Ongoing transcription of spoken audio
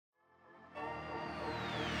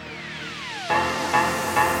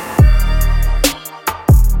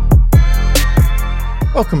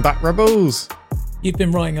Welcome back, Rebels. You've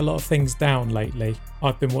been writing a lot of things down lately.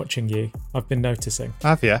 I've been watching you. I've been noticing.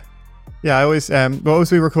 Have you? Yeah, I always,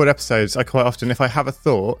 as we record episodes, I quite often, if I have a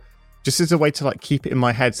thought, just as a way to like keep it in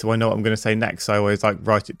my head so I know what I'm going to say next, I always like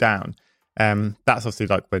write it down. That's obviously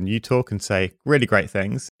like when you talk and say really great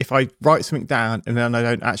things. If I write something down and then I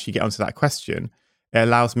don't actually get onto that question, it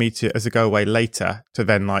allows me to, as I go away later, to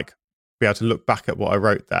then like be able to look back at what I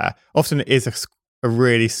wrote there. Often it is a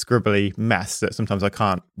really scribbly mess that sometimes I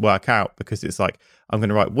can't work out because it's like I'm going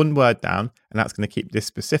to write one word down and that's going to keep this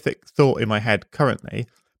specific thought in my head currently.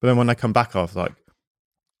 But then when I come back, I was like,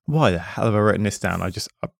 why the hell have I written this down? I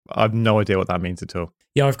have no idea what that means at all.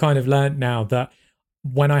 Yeah, I've kind of learned now that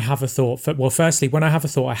when I have a thought, firstly, when I have a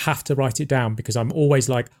thought, I have to write it down because I'm always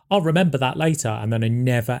like, I'll remember that later. And then I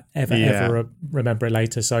never, ever remember it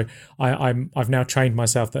later. So I've now trained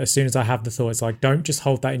myself that as soon as I have the thought, it's like, don't just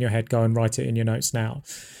hold that in your head, go and write it in your notes now.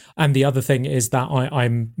 And the other thing is that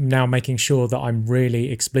I'm now making sure that I'm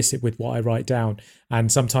really explicit with what I write down.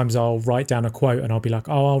 And sometimes I'll write down a quote and I'll be like,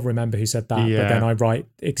 oh, I'll remember who said that. Yeah. But then I write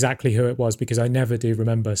exactly who it was because I never do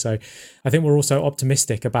remember. So I think we're also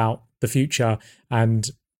optimistic about the future and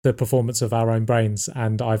the performance of our own brains.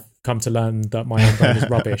 And I've come to learn that my own brain is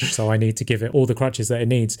rubbish. So I need to give it all the crutches that it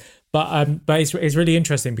needs. But it's really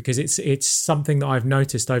interesting because it's something that I've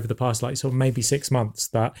noticed over the past, like sort of maybe 6 months,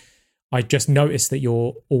 that I just noticed that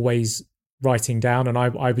you're always writing down. And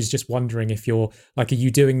I was just wondering if you're like, are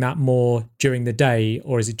you doing that more during the day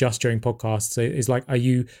or is it just during podcasts? So it's like, are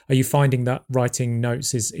you finding that writing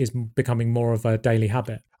notes is becoming more of a daily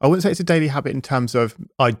habit? I wouldn't say it's a daily habit in terms of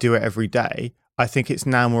I do it every day. I think it's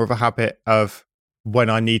now more of a habit of when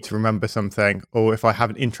I need to remember something or if I have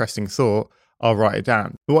an interesting thought, I'll write it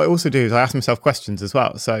down. But what I also do is I ask myself questions as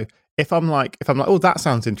well. So if I'm like, oh, that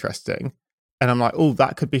sounds interesting. And I'm like, oh,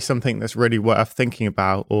 that could be something that's really worth thinking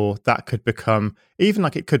about, or that could become, even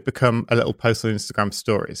like it could become a little post on Instagram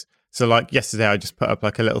stories. So like yesterday, I just put up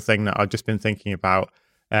like a little thing that I've just been thinking about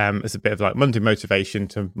as a bit of like Monday motivation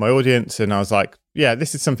to my audience. And I was like, yeah,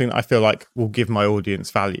 this is something that I feel like will give my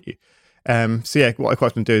audience value. So yeah, what I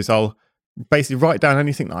quite often do is I'll basically write down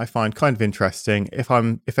anything that I find kind of interesting. If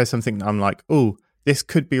there's something that I'm like, oh, this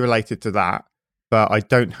could be related to that, but I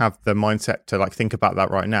don't have the mindset to like think about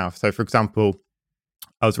that right now. So for example,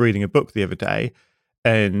 I was reading a book the other day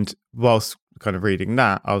and whilst kind of reading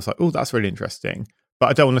that, I was like, oh, that's really interesting, but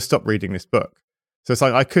I don't want to stop reading this book. So it's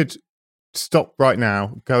like, I could stop right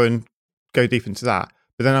now, go deep into that,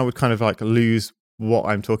 but then I would kind of like lose what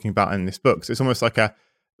I'm talking about in this book. So it's almost like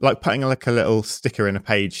putting like a little sticker in a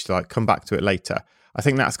page to like come back to it later. I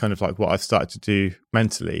think that's kind of like what I've started to do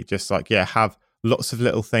mentally, just like, yeah, have lots of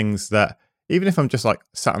little things that even if I'm just like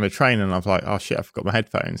sat on a train and I'm like, oh shit, I forgot my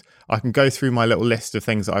headphones, I can go through my little list of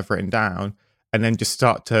things that I've written down and then just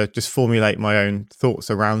start to just formulate my own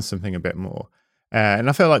thoughts around something a bit more. And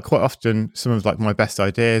I feel like quite often some of like my best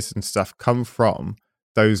ideas and stuff come from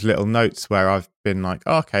those little notes where I've been like,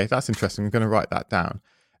 oh, okay, that's interesting, I'm going to write that down.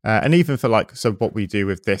 And even for like, so what we do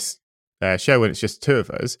with this show when it's just two of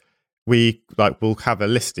us, we'll have a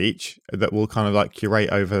list each that we'll kind of like curate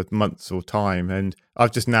over months or time. And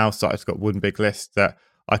I've just now started to got one big list that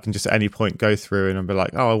I can just at any point go through and I'll be like,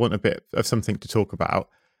 oh, I want a bit of something to talk about.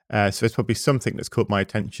 So there's probably something that's caught my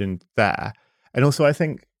attention there. And also I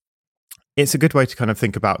think it's a good way to kind of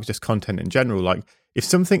think about just content in general. Like if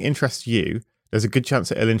something interests you, there's a good chance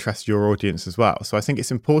that it'll interest your audience as well. So I think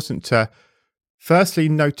it's important to firstly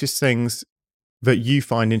notice things that you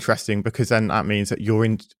find interesting, because then that means that your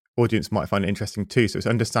audience might find it interesting too. So it's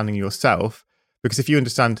understanding yourself, because if you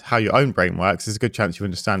understand how your own brain works, there's a good chance you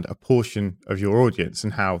understand a portion of your audience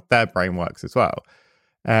and how their brain works as well.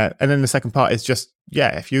 And then the second part is just,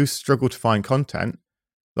 yeah, if you struggle to find content,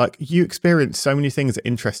 like you experience so many things that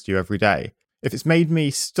interest you every day. If it's made me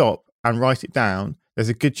stop and write it down, there's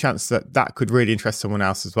a good chance that that could really interest someone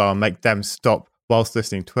else as well and make them stop whilst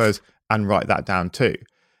listening to us and write that down too.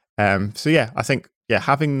 So yeah, I think, yeah,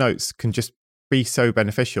 having notes can just be so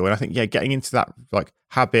beneficial. And I think, yeah, getting into that like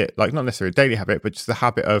habit, like not necessarily a daily habit, but just the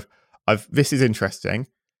habit of this is interesting.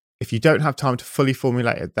 If you don't have time to fully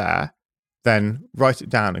formulate it there, then write it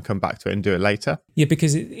down and come back to it and do it later. Yeah,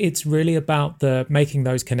 because it's really about the making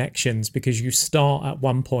those connections, because you start at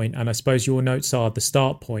one point and I suppose your notes are the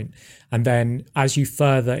start point. And then as you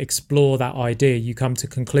further explore that idea, you come to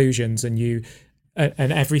conclusions and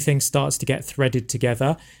everything starts to get threaded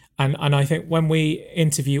together. And I think when we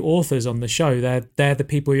interview authors on the show, they're the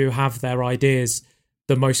people who have their ideas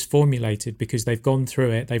the most formulated because they've gone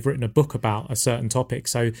through it. They've written a book about a certain topic,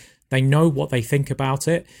 so they know what they think about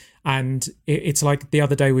it. And it's like the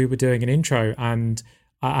other day we were doing an intro and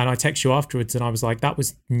I text you afterwards and I was like, that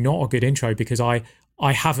was not a good intro because I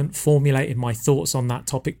I haven't formulated my thoughts on that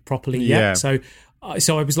topic properly yet. So I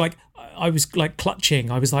was like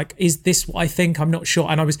clutching. I was like, is this what I think? I'm not sure.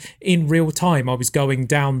 And I was in real time, I was going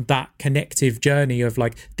down that connective journey of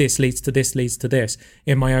like, this leads to this, leads to this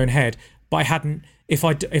in my own head. But I hadn't, if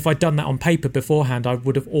I'd done that on paper beforehand, I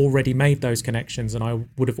would have already made those connections and I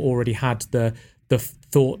would have already had the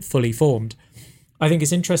thought fully formed. I think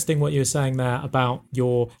it's interesting what you were saying there about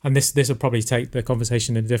and this will probably take the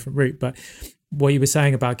conversation in a different route, but what you were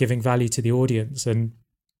saying about giving value to the audience and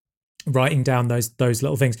writing down those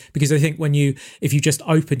little things, because I think if you just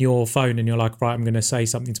open your phone and you're like, right, I'm going to say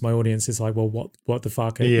something to my audience, it's like, well, what the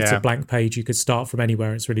fuck? It's a blank page. You could start from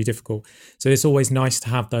anywhere. It's really difficult. So it's always nice to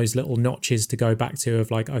have those little notches to go back to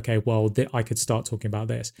of like, okay, well, I could start talking about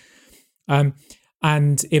this.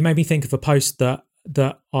 And it made me think of a post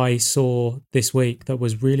that I saw this week that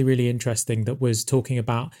was really, really interesting, that was talking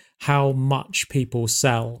about how much people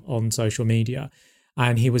sell on social media.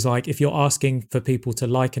 And he was like, if you're asking for people to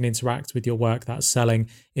like and interact with your work, that's selling.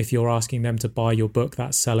 If you're asking them to buy your book,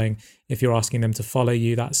 that's selling. If you're asking them to follow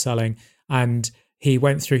you, that's selling. And he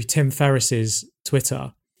went through Tim Ferriss's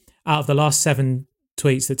Twitter. Out of the last 7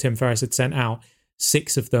 tweets that Tim Ferriss had sent out,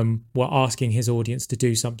 6 of them were asking his audience to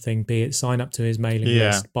do something, be it sign up to his mailing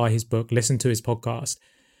list, buy his book, listen to his podcast.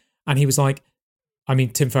 And he was like, I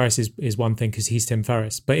mean, Tim Ferriss is one thing because he's Tim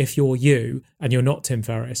Ferriss. But if you're you and you're not Tim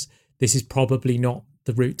Ferriss, this is probably not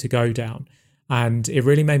the route to go down. And it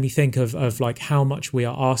really made me think of like how much we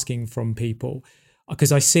are asking from people,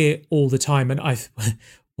 because I see it all the time. And I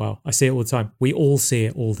see it all the time. We all see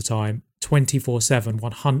it all the time, 24/7,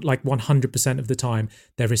 100% of the time.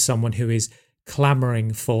 There is someone who is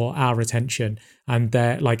clamoring for our attention, and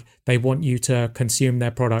they want you to consume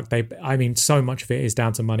their product. So much of it is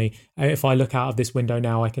down to money. If I look out of this window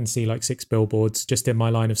now, I can see like 6 billboards just in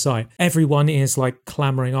my line of sight. Everyone is like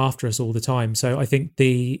clamoring after us all the time. So I think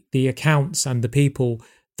the accounts and the people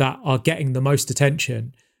that are getting the most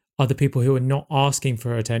attention are the people who are not asking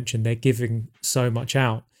for attention. They're giving so much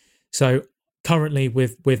out. So currently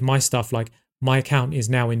with my stuff, like, my account is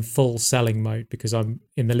now in full selling mode because I'm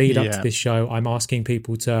in the lead up to this show. I'm asking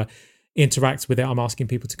people to interact with it. I'm asking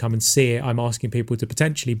people to come and see it. I'm asking people to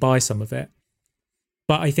potentially buy some of it.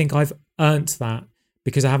 But I think I've earned that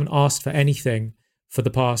because I haven't asked for anything for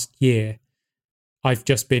the past year. I've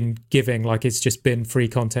just been giving, like, it's just been free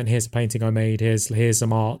content. Here's a painting I made. Here's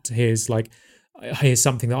some art. Here's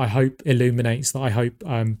something that I hope illuminates, that I hope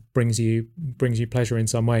brings you pleasure in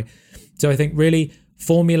some way. So I think really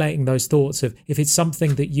formulating those thoughts of, if it's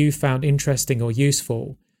something that you found interesting or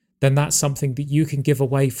useful, then that's something that you can give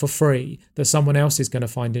away for free, that someone else is going to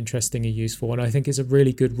find interesting and useful. And I think it's a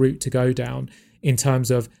really good route to go down in terms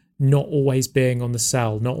of not always being on the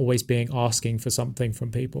sell, not always being asking for something from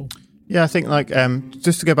people. Yeah, I think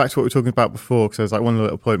just to go back to what we were talking about before, because there's one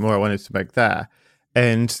little point more I wanted to make there,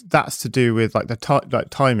 and that's to do with the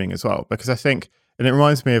timing as well, because I think. And it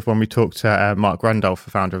reminds me of when we talked to Mark Randolph,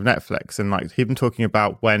 the founder of Netflix, and he'd been talking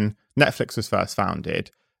about when Netflix was first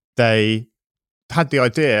founded, they had the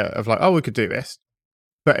idea of we could do this,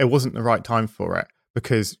 but it wasn't the right time for it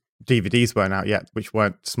because DVDs weren't out yet, which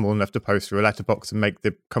weren't small enough to post through a letterbox and make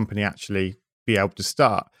the company actually be able to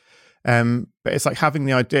start. But it's like having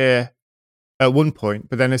the idea at one point,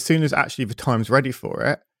 but then as soon as actually the time's ready for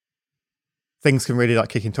it, things can really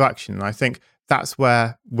kick into action. And I think that's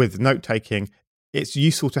where, with note-taking, it's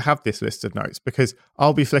useful to have this list of notes, because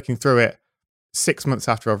I'll be flicking through it 6 months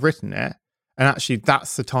after I've written it. And actually,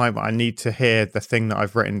 that's the time I need to hear the thing that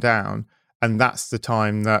I've written down. And that's the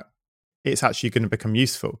time that it's actually going to become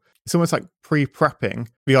useful. It's almost like pre-prepping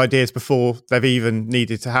the ideas before they've even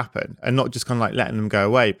needed to happen, and not just kind of letting them go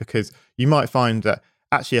away, because you might find that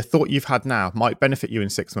actually a thought you've had now might benefit you in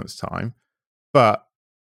 6 months' time, but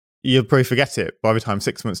you'll probably forget it by the time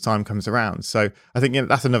 6 months' time comes around. So I think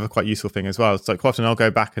that's another quite useful thing as well. It's quite often I'll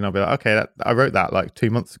go back and I'll be like, okay, I wrote that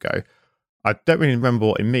 2 months ago. I don't really remember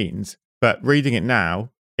what it means, but reading it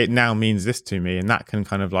now means this to me, and that can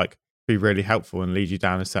kind of be really helpful and lead you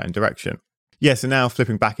down a certain direction. Yeah, so now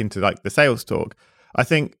flipping back into the sales talk, I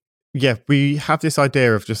think, we have this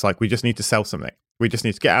idea of just we just need to sell something. We just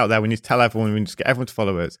need to get out there. We need to tell everyone. We need to get everyone to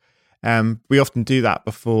follow us. We often do that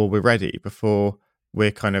before we're ready, before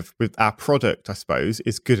we're kind of with our product, I suppose,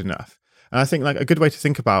 is good enough. And I think a good way to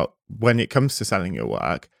think about when it comes to selling your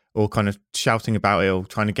work or kind of shouting about it or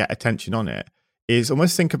trying to get attention on it is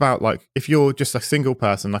almost think about if you're just a single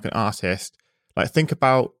person, like an artist, think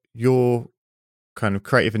about your kind of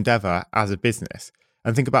creative endeavor as a business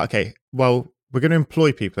and think about, okay, well, we're going to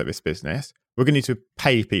employ people at this business. We're going to need to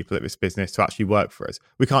pay people at this business to actually work for us.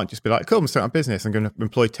 We can't just be like, cool, I'm starting a business. I'm going to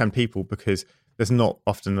employ 10 people, because there's not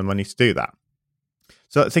often the money to do that.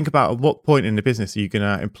 So think about at what point in the business are you going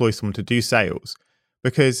to employ someone to do sales?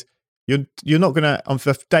 Because you're not going to, on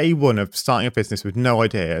the day one of starting a business with no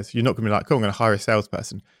ideas, you're not going to be like, cool, I'm going to hire a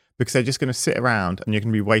salesperson, because they're just going to sit around and you're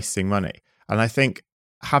going to be wasting money. And I think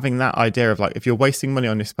having that idea of like, if you're wasting money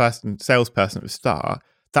on this salesperson at the start,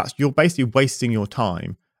 you're basically wasting your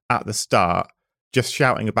time at the start just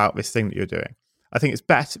shouting about this thing that you're doing. I think it's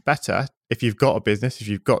better if you've got a business, if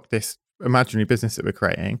you've got this imaginary business that we're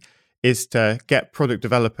creating, is to get product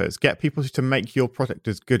developers, get people to make your product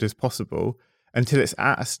as good as possible until it's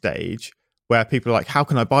at a stage where people are like, how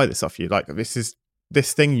can I buy this off you? Like,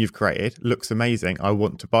 this thing you've created looks amazing. I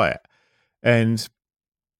want to buy it. And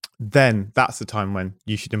then that's the time when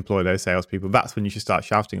you should employ those salespeople. That's when you should start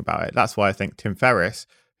shouting about it. That's why I think Tim Ferriss,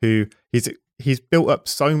 who he's built up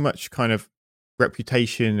so much kind of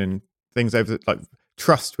reputation and things over like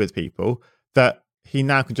trust with people, that he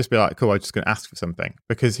now can just be like, cool, I'm just going to ask for something,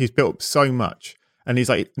 because he's built up so much. And he's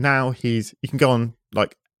like, now you can go on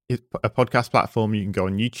like a podcast platform, you can go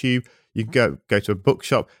on YouTube, you can go to a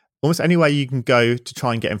bookshop, almost anywhere you can go to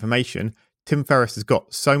try and get information. Tim Ferriss has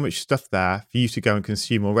got so much stuff there for you to go and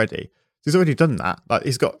consume already. So he's already done that. Like,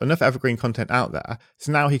 he's got enough evergreen content out there.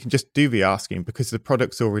 So now he can just do the asking because the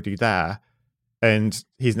product's already there, and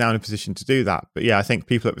he's now in a position to do that. But yeah, I think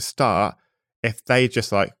people at the start, if they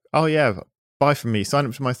just like, oh yeah, buy from me, sign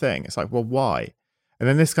up to my thing, it's like, well, why? And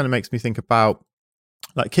then this kind of makes me think about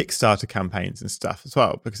like Kickstarter campaigns and stuff as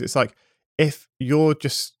well, because it's like, if you're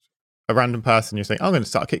just a random person, you're saying, I'm going to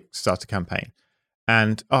start a Kickstarter campaign,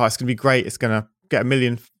 and it's going to be great, it's going to get 1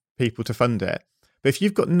 million people to fund it. But if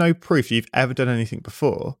you've got no proof you've ever done anything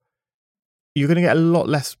before, you're going to get a lot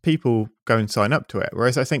less people go and sign up to it.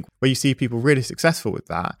 Whereas I think where you see people really successful with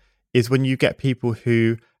that is when you get people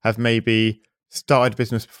who have maybe started a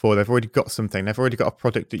business before, they've already got something, they've already got a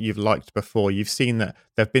product that you've liked before, you've seen that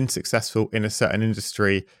they've been successful in a certain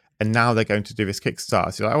industry, and now they're going to do this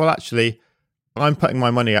Kickstarter. So you're like, well, actually, I'm putting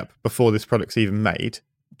my money up before this product's even made,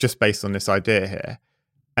 just based on this idea here.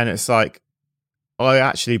 And it's like, I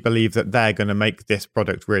actually believe that they're going to make this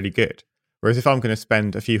product really good. Whereas if I'm going to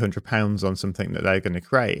spend a few £100s on something that they're going to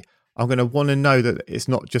create, I'm going to want to know that it's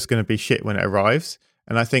not just going to be shit when it arrives.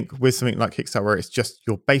 And I think with something like Kickstarter, where it's just,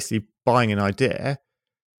 you're basically buying an idea,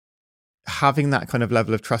 having that kind of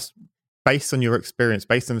level of trust based on your experience,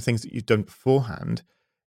 based on the things that you've done beforehand,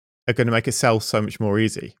 are going to make it sell so much more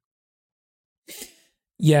easy.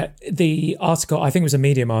 Yeah, the article, I think it was a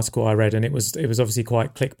Medium article I read, and it was obviously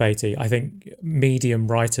quite clickbaity. I think Medium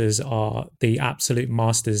writers are the absolute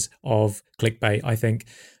masters of clickbait. I think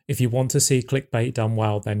if you want to see clickbait done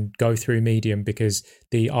well, then go through Medium, because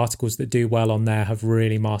the articles that do well on there have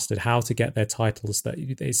really mastered how to get their titles that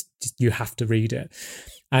you have to read it.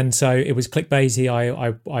 And so it was clickbaity.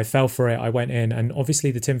 I fell for it. I went in, and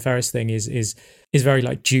obviously the Tim Ferriss thing is very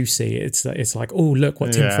like juicy. It's like, oh, look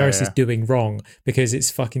what Tim Ferriss is doing wrong, because it's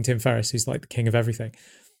fucking Tim Ferriss, who's like the king of everything.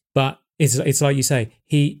 But it's like you say,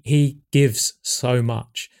 he gives so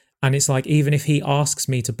much, and it's like, even if he asks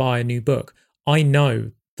me to buy a new book, I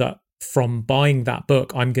know that from buying that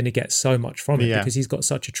book, I'm going to get so much from it, because he's got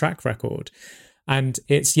such a track record. And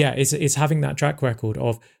it's having that track record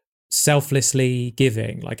of selflessly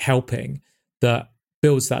giving, like helping, that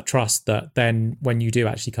builds that trust, that then when you do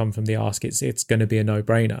actually come from the ask, it's going to be a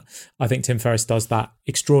no-brainer. I think Tim Ferriss does that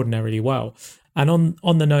extraordinarily well. And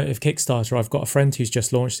on the note of Kickstarter, I've got a friend who's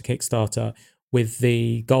just launched a Kickstarter with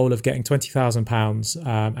the goal of getting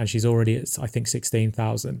 £20,000, and she's already at, I think,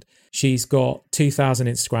 16,000. She's got 2,000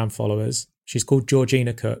 Instagram followers. She's called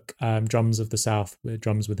Georgina Cook, Drums of the South, with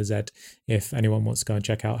drums with a Z, if anyone wants to go and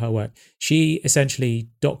check out her work. She essentially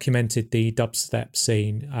documented the dubstep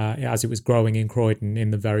scene as it was growing in Croydon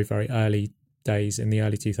in the very, very early days, in the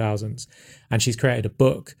early 2000s. And she's created a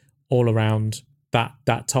book all around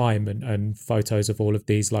that time, and photos of all of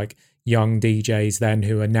these like young DJs then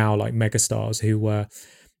who are now like megastars, who were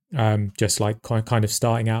just like kind of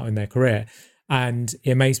starting out in their career. And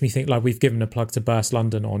it makes me think, like, we've given a plug to Burst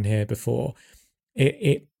London on here before.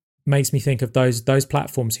 It makes me think of those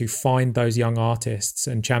platforms who find those young artists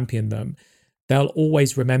and champion them. They'll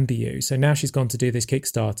always remember you. So now she's gone to do this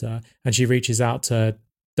Kickstarter, and she reaches out to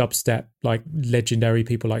dubstep, like legendary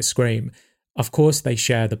people like Scream. Of course they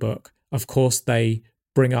share the book. Of course they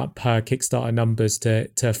bring up her Kickstarter numbers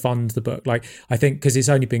to fund the book. Like, I think because it's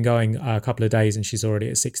only been going a couple of days and she's already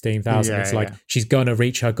at 16,000. It's like she's going to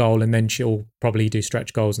reach her goal, and then she'll probably do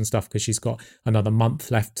stretch goals and stuff because she's got another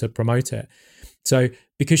month left to promote it. So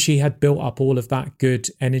because she had built up all of that good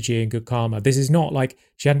energy and good karma, this is not like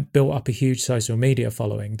she hadn't built up a huge social media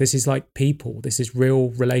following. This is like people. This is real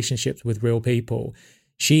relationships with real people.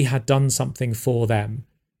 She had done something for them.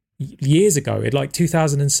 years ago, in like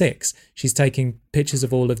 2006, she's taking pictures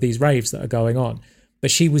of all of these raves that are going on.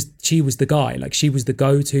 But she was the guy, like she was the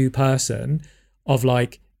go-to person of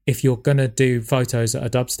like, if you're gonna do photos at a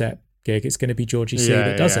dubstep gig, it's gonna be Georgie C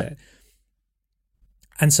that does it.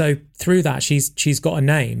 And so through that, she's got a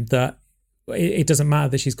name that it doesn't matter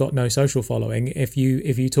that she's got no social following. If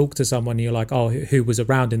you talk to someone and you're like, oh, who was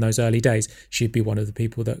around in those early days, she'd be one of the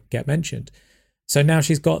people that get mentioned. So now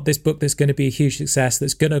she's got this book that's going to be a huge success,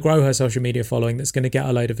 that's going to grow her social media following, that's going to get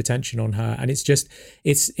a load of attention on her. And it's just,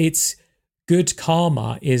 it's good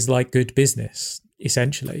karma is like good business,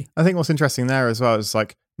 essentially. I think what's interesting there as well is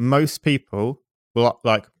like most people will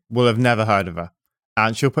have never heard of her.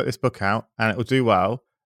 And she'll put this book out and it will do well.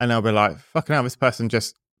 And they'll be like, fucking hell, this person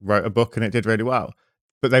just wrote a book and it did really well.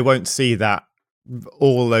 But they won't see that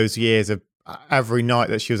all those years of every night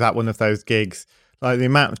that she was at one of those gigs, like the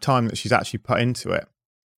amount of time that she's actually put into it.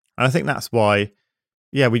 And I think that's why,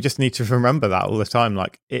 we just need to remember that all the time.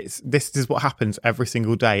 Like this is what happens every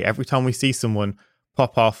single day. Every time we see someone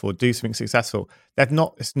pop off or do something successful,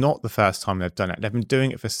 it's not the first time they've done it. They've been doing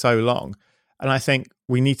it for so long. And I think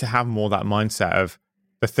we need to have more that mindset of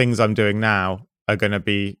the things I'm doing now are going to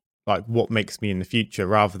be like what makes me in the future,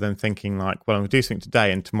 rather than thinking like, well, I'm going to do something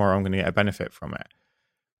today and tomorrow I'm going to get a benefit from it.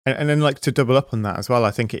 And then like to double up on that as well,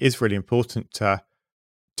 I think it is really important to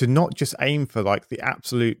not just aim for like the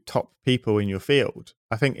absolute top people in your field.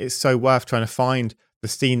 I think it's so worth trying to find the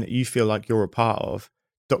scene that you feel like you're a part of,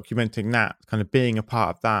 documenting that, kind of being a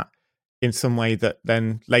part of that in some way that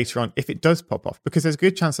then later on, if it does pop off, because there's a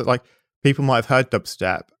good chance that like people might have heard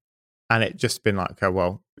dubstep and it just been like, okay,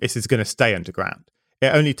 well, this is going to stay underground.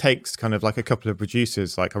 It only takes kind of like a couple of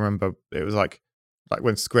producers. Like I remember it was like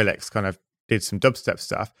when Skrillex kind of did some dubstep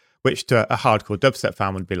stuff, which to a hardcore dubstep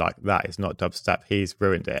fan would be like, that is not dubstep, he's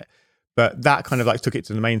ruined it. But that kind of like took it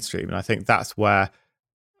to the mainstream. And I think that's where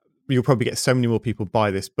you'll probably get so many more people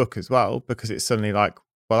buy this book as well, because it's suddenly like,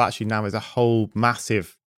 well, actually now there's a whole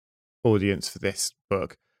massive audience for this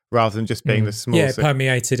book, rather than just being the small. Yeah,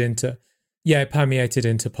 it permeated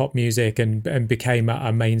into pop music and became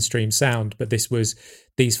a mainstream sound. But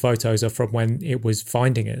these photos are from when it was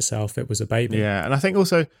finding itself. It was a baby. Yeah, and I think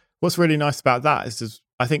also what's really nice about that is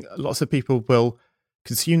I think lots of people will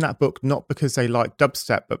consume that book not because they like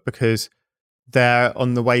dubstep, but because they're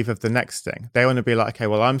on the wave of the next thing. They want to be like, okay,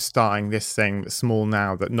 well, I'm starting this thing that's small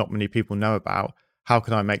now that not many people know about. How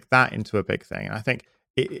can I make that into a big thing? And I think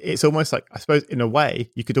it's almost like, I suppose in a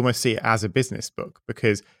way, you could almost see it as a business book,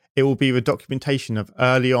 because it will be the documentation of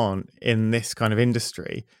early on in this kind of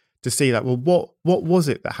industry to see that, well, what was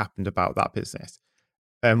it that happened about that business?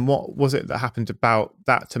 And what was it that happened about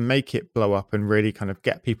that to make it blow up and really kind of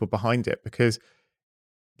get people behind it? Because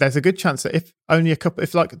there's a good chance that if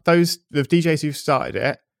like the DJs who started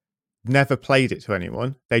it never played it to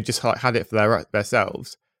anyone, they just like had it for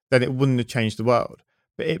themselves, then it wouldn't have changed the world.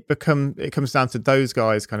 But it comes down to those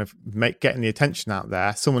guys kind of getting the attention out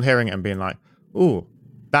there, someone hearing it and being like, oh,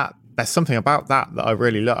 there's something about that I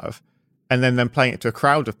really love. And then playing it to a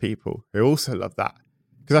crowd of people who also love that.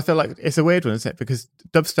 Because I feel like it's a weird one, isn't it? Because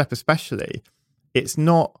dubstep especially, it's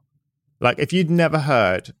not like, if you'd never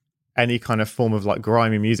heard any kind of form of like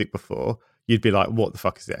grimy music before, you'd be like, what the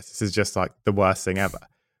fuck is this? This is just like the worst thing ever.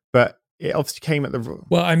 But it obviously came at the...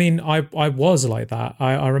 Well, I mean, I was like that.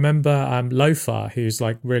 I remember Lofa, who's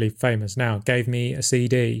like really famous now, gave me a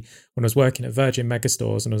CD when I was working at Virgin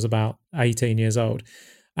Megastores and I was about 18 years old.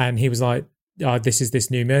 And he was like, this is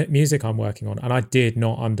this new music I'm working on. And I did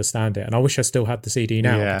not understand it. And I wish I still had the CD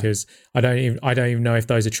now, because I don't even know if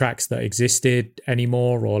those are tracks that existed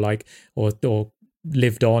anymore or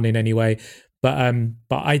lived on in any way. But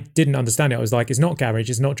I didn't understand it. I was like, it's not garage,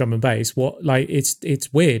 it's not drum and bass. What, like,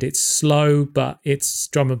 it's weird. It's slow, but it's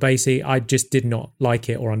drum and bassy. I just did not like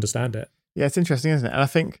it or understand it. Yeah, it's interesting, isn't it? And I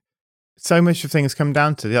think so much of things come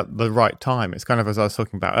down to the right time. It's kind of, as I was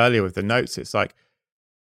talking about earlier with the notes, it's like,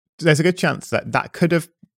 there's a good chance that could have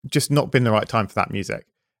just not been the right time for that music.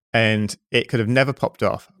 And it could have never popped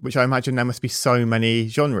off, which I imagine there must be so many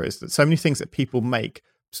genres, so many things that people make,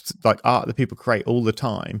 like art that people create all the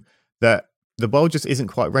time, that the world just isn't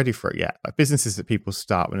quite ready for it yet. Like businesses that people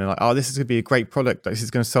start when they're like, oh, this is going to be a great product, this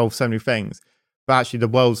is going to solve so many things. But actually the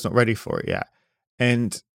world's not ready for it yet.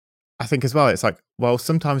 And I think as well, it's like, well,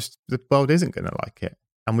 sometimes the world isn't going to like it.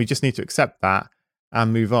 And we just need to accept that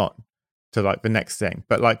and move on to like the next thing.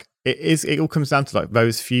 But like it all comes down to like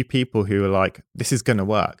those few people who are like, this is going to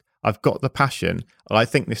work. I've got the passion. I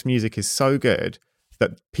think this music is so good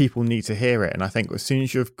that people need to hear it. And I think as soon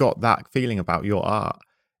as you've got that feeling about your art,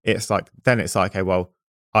 it's like, okay, well,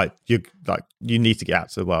 you need to get out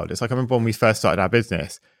to the world. It's like, I remember when we first started our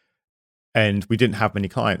business, and we didn't have many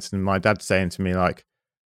clients. And my dad's saying to me, like,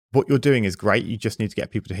 what you're doing is great. You just need to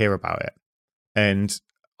get people to hear about it. And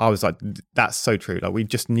I was like, that's so true. Like, we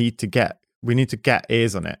need to get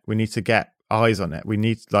ears on it. We need to get eyes on it. We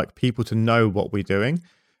need like people to know what we're doing.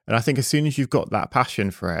 And I think as soon as you've got that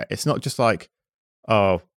passion for it, it's not just like,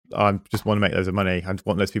 oh, I just want to make loads of money. I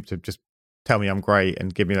want those people to just tell me I'm great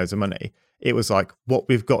and give me loads of money. It was like, what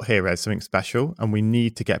we've got here is something special, and we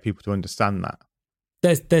need to get people to understand that.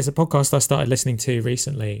 There's a podcast I started listening to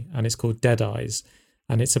recently, and it's called Dead Eyes,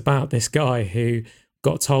 and it's about this guy who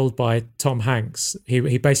got told by Tom Hanks.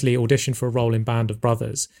 He basically auditioned for a role in Band of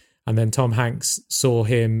Brothers, and then Tom Hanks saw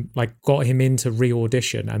him, like, got him in to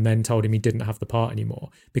re-audition, and then told him he didn't have the part anymore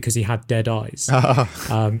because he had dead eyes.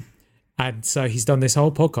 And so he's done this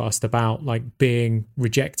whole podcast about like being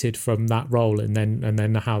rejected from that role, and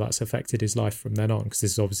then how that's affected his life from then on, because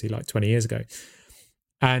this is obviously like 20 years ago.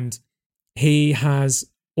 And he has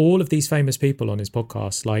all of these famous people on his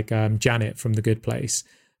podcast, like Janet from The Good Place,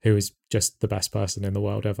 who is just the best person in the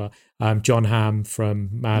world ever. John Hamm from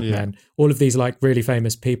Mad Men, all of these like really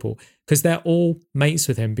famous people, because they're all mates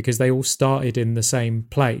with him because they all started in the same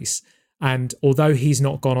place. And although he's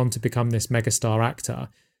not gone on to become this megastar actor,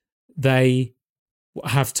 they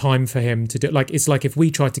have time for him to do, like, it's like if we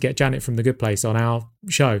tried to get Janet from The Good Place on our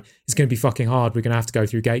show, it's going to be fucking hard. We're going to have to go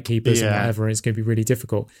through gatekeepers and whatever, and it's going to be really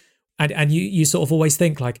difficult. And you sort of always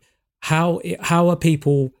think like, how are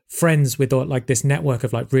people friends with like this network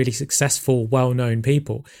of like really successful, well-known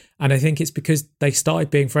people? And I think it's because they started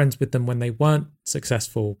being friends with them when they weren't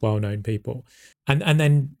successful, well-known people. And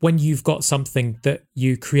then when you've got something that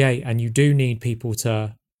you create and you do need people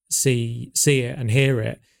to see it and hear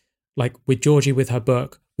it, like with Georgie with her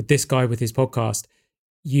book, with this guy with his podcast,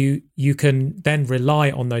 you can then rely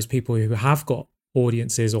on those people who have got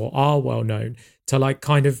audiences or are well known to like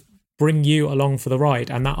kind of bring you along for the ride,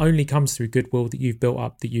 and that only comes through goodwill that you've built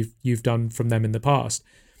up, that you've done from them in the past.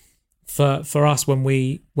 For us, when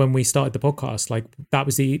we started the podcast, like that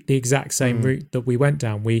was the exact same route that we went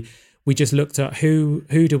down. We just looked at who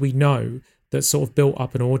do we know that sort of built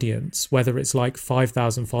up an audience, whether it's like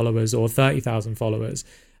 5,000 followers or 30,000 followers.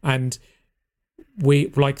 And we,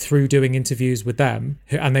 like, through doing interviews with them,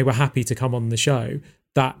 and they were happy to come on the show,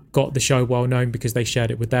 that got the show well known because they shared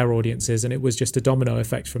it with their audiences, and it was just a domino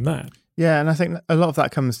effect from there. Yeah, and I think a lot of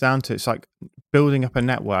that comes down to, it's like building up a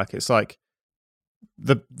network. It's like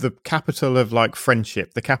the capital of like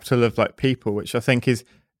friendship, the capital of like people, which I think is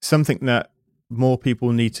something that more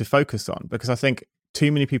people need to focus on, because I think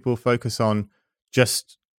too many people focus on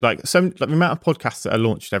just like the amount of podcasts that are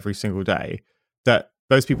launched every single day, that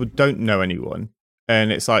those people don't know anyone.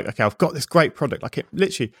 And it's like, okay, I've got this great product. Like, it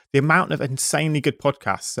literally, the amount of insanely good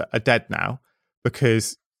podcasts that are dead now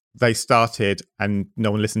because they started and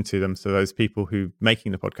no one listened to them. So those people who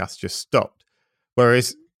making the podcast just stopped.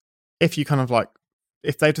 Whereas if you kind of like,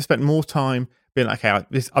 if they just spent more time being like, okay,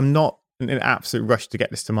 I'm not in an absolute rush to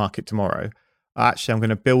get this to market tomorrow. Actually, I'm going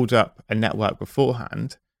to build up a network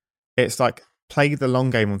beforehand. It's like, play the long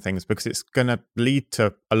game on things, because it's going to lead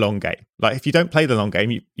to a long game. Like, if you don't play the long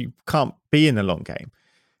game, you can't be in the long game.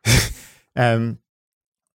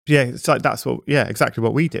 It's like, exactly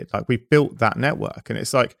what we did. Like, we built that network, and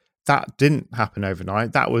it's like, that didn't happen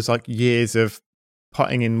overnight. That was like years of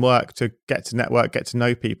putting in work to get to network, get to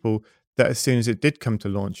know people, that as soon as it did come to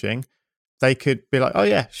launching, they could be like, oh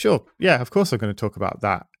yeah, sure. Yeah, of course I'm going to talk about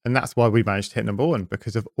that. And that's why we managed to hit number one,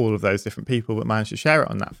 because of all of those different people that managed to share it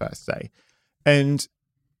on that first day. And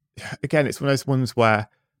again, it's one of those ones where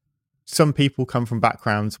some people come from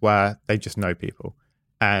backgrounds where they just know people,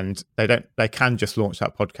 and they can just launch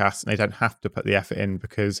that podcast, and they don't have to put the effort in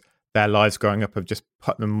because their lives growing up have just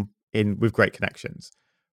put them in with great connections.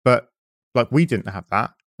 But like, we didn't have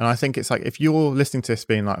that. And I think it's like, if you're listening to this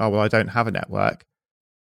being like, oh, well, I don't have a network,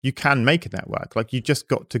 you can make a network. Like, you just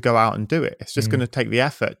got to go out and do it. It's just going to take the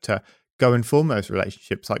effort to go and form those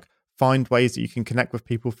relationships. Like, find ways that you can connect with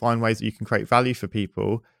people, find ways that you can create value for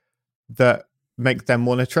people that make them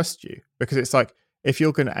want to trust you. Because it's like, if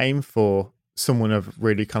you're going to aim for someone of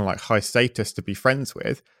really kind of like high status to be friends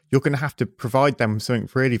with, you're going to have to provide them something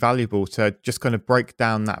really valuable to just kind of break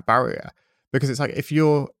down that barrier. Because it's like,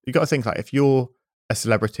 you got to think, like, if you're a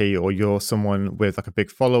celebrity, or you're someone with like a big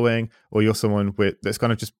following, or you're someone that's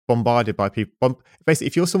kind of just bombarded by people, basically,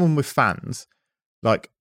 if you're someone with fans, like,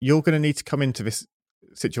 you're going to need to come into this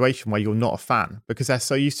situation where you're not a fan, because they're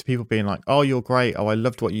so used to people being like, oh, you're great, oh, I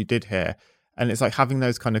loved what you did here. And it's like having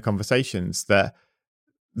those kind of conversations that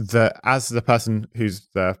as the person who's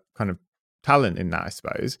the kind of talent in that, I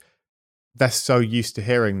suppose, they're so used to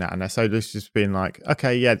hearing that, and they're so used to just being like,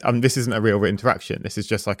 okay, yeah, this isn't a real interaction. This is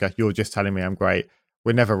just like you're just telling me I'm great.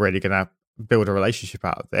 We're never really going to build a relationship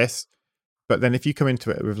out of this. But then if you come into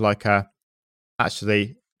it with like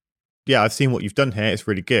actually, yeah, I've seen what you've done here. It's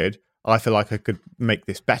really good. I feel like I could make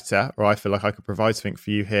this better, or I feel like I could provide something for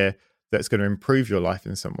you here that's going to improve your life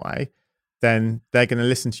in some way. Then they're going to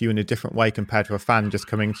listen to you in a different way compared to a fan just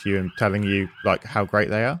coming to you and telling you like how great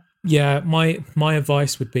they are. Yeah, my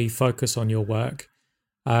advice would be focus on your work,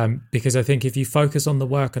 because I think if you focus on the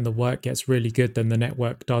work and the work gets really good, then the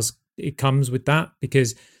network it comes with that,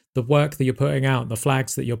 because the work that you're putting out, the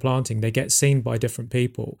flags that you're planting, they get seen by different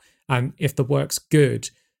people. And if the work's good,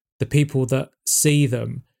 the people that see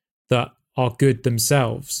them that are good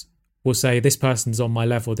themselves will say, this person's on my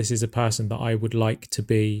level. This is a person that I would like to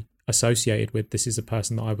be associated with. This is a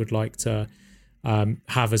person that I would like to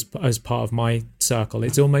have as part of my circle.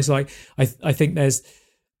 It's almost like I think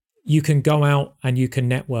you can go out and you can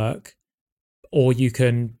network, or you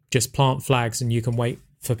can just plant flags and you can wait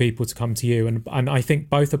for people to come to you. And I think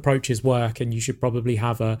both approaches work, and you should probably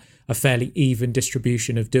have a fairly even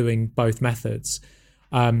distribution of doing both methods.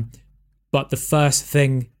 But the first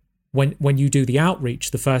thing, when you do the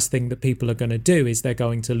outreach, the first thing that people are going to do is they're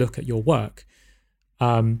going to look at your work.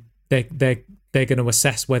 They're going to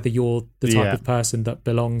assess whether you're the type of person that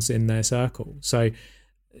belongs in their circle. So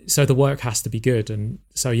the work has to be good. And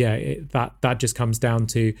so, yeah, that just comes down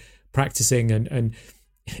to practicing. And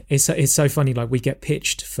it's so funny. Like, we get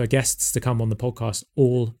pitched for guests to come on the podcast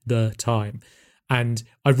all the time. And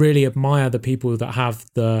I really admire the people that have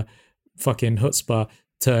the fucking chutzpah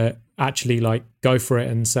to actually like go for it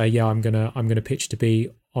and say, yeah, I'm gonna pitch to be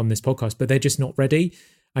on this podcast, but they're just not ready.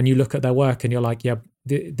 And you look at their work and you're like, yeah,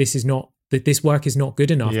 this work is not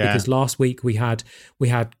good enough, because last week we had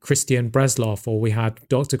Christian Breslov, or we had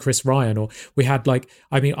Dr. Chris Ryan, or we had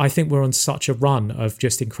I think we're on such a run of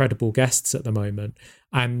just incredible guests at the moment.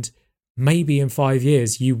 And maybe in 5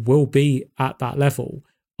 years you will be at that level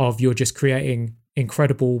of you're just creating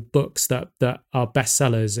incredible books that are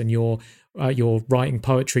bestsellers, and you're writing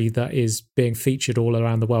poetry that is being featured all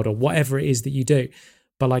around the world, or whatever it is that you do.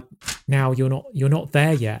 But like, now you're not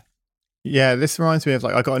there yet. Yeah, this reminds me of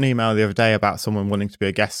I got an email the other day about someone wanting to be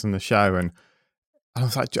a guest on the show, and I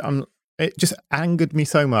was like, it just angered me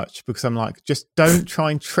so much, because I'm like, just don't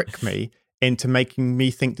try and trick me into making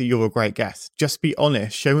me think that you're a great guest. Just be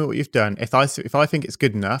honest. Show me what you've done. If I think it's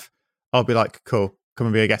good enough, I'll be like, cool, come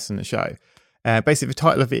and be a guest on the show. Basically, the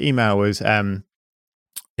title of the email was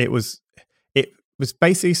it was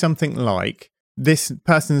basically something like this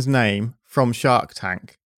person's name from Shark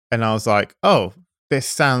Tank, and I was like, oh, this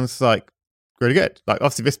sounds like really good. Like,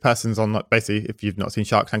 obviously this person's on, like, basically, if you've not seen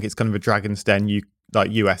Shark Tank, it's kind of a Dragon's Den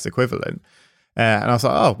US equivalent. And I was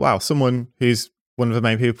like, oh wow, someone who's one of the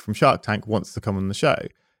main people from Shark Tank wants to come on the show.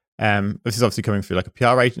 This is obviously coming through like a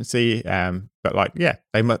PR agency, but like, yeah,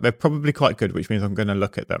 they're probably quite good, which means I'm going to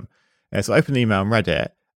look at them. So I opened the email and read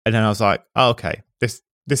it, and then I was like, oh, okay, this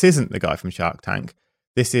isn't the guy from Shark Tank.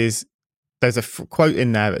 There's a quote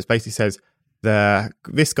in there that basically says,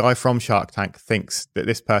 this guy from Shark Tank thinks that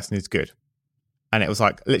this person is good. And it was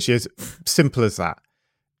like literally as simple as that.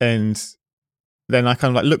 And then I kind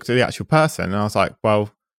of like looked at the actual person, and I was like,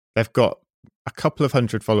 well, they've got a couple of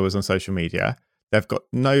hundred followers on social media. They've got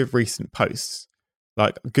no recent posts.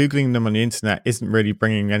 Like, Googling them on the internet isn't really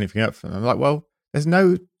bringing anything up for them. I'm like, well, there's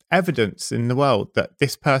no evidence in the world that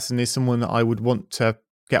this person is someone that I would want to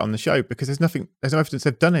get on the show, because there's no evidence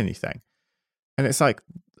they've done anything. And it's like,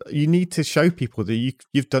 you need to show people that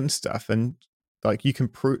you've done stuff, and like, you can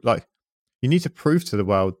prove, like, you need to prove to the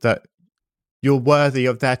world that you're worthy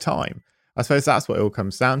of their time. I suppose that's what it all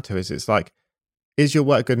comes down to, is it's like, is your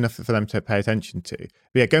work good enough for them to pay attention to?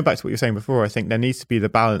 But yeah, going back to what you were saying before, I think there needs to be the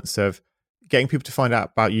balance of getting people to find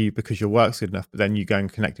out about you because your work's good enough, but then you going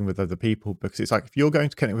and connecting with other people, because it's like, if you're going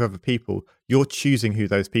to connect with other people, you're choosing who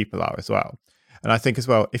those people are as well. And I think as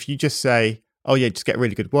well, if you just say, oh yeah, just get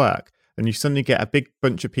really good work, and you suddenly get a big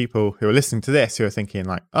bunch of people who are listening to this who are thinking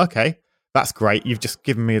like, okay, that's great, you've just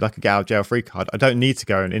given me like a get out of jail free card. I don't need to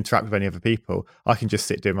go and interact with any other people. I can just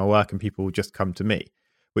sit doing my work and people will just come to me,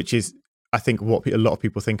 which is, I think, what a lot of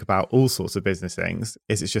people think about all sorts of business things,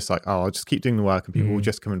 is it's just like, oh, I'll just keep doing the work and people will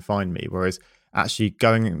just come and find me. Whereas actually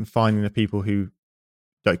going and finding the people who,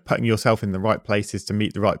 like, putting yourself in the right places to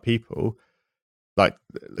meet the right people, like,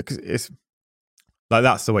 it's like,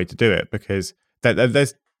 that's the way to do it, because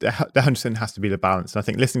there's 100% has to be the balance. And I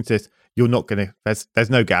think listening to this, you're not going to, there's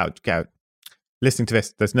no get out. Listening to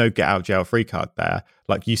this, there's no get out of jail free card there.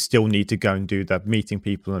 Like, you still need to go and do the meeting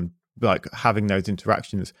people and like having those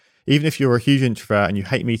interactions. Even if you're a huge introvert and you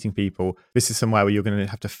hate meeting people, this is somewhere where you're going to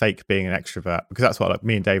have to fake being an extrovert, because that's what like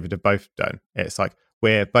me and David have both done. It's like,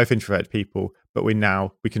 we're both introverted people, but we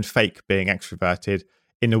can fake being extroverted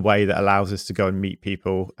in a way that allows us to go and meet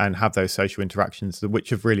people and have those social interactions,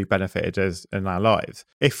 which have really benefited us in our lives.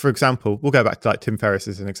 If, for example, we'll go back to like Tim Ferriss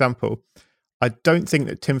as an example. I don't think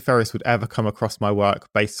that Tim Ferriss would ever come across my work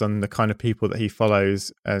based on the kind of people that he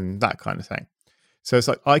follows and that kind of thing. So it's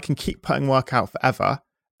like I can keep putting work out forever,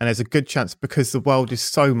 and there's a good chance, because the world is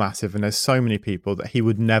so massive and there's so many people, that he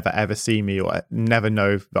would never ever see me or never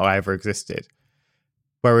know that I ever existed.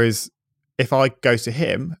 Whereas if I go to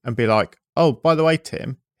him and be like, oh, by the way,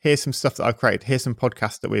 Tim, here's some stuff that I've created, here's some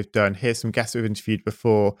podcasts that we've done, here's some guests we've interviewed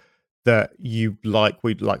before that you like,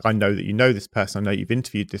 I know that you know this person, I know you've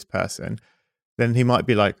interviewed this person, then he might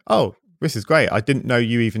be like, oh, this is great, I didn't know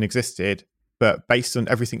you even existed, but based on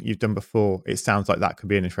everything you've done before, it sounds like that could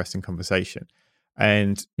be an interesting conversation.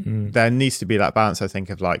 And there needs to be that balance, I think,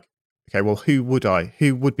 of like, okay, well, who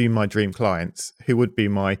would be my dream clients? Who would be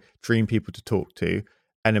my dream people to talk to?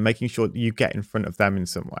 And then making sure that you get in front of them in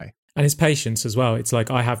some way. And it's patience as well. It's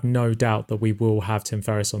like, I have no doubt that we will have Tim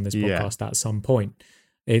Ferriss on this podcast at some point.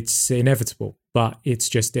 It's inevitable, but it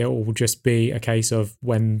will just be a case of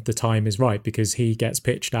when the time is right, because he gets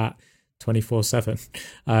pitched at 24/7.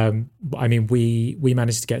 I mean, we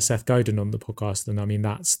managed to get Seth Godin on the podcast, and I mean,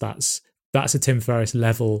 that's a Tim Ferriss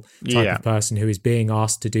level type of person who is being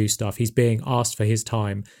asked to do stuff. He's being asked for his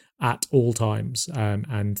time at all times,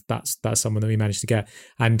 and that's someone that we managed to get.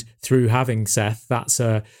 And through having Seth, that's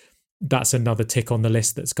another tick on the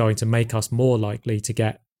list that's going to make us more likely to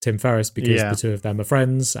get Tim Ferriss, because the two of them are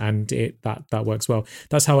friends, and that works well.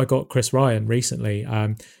 That's how I got Chris Ryan recently.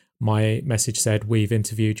 My message said, we've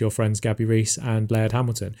interviewed your friends Gabby Reese and Laird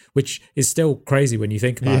Hamilton, which is still crazy when you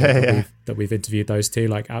think about it, that we've interviewed those two,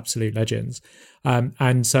 like, absolute legends.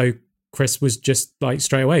 And so Chris was just like,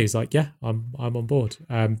 straight away, he's like, yeah, I'm on board,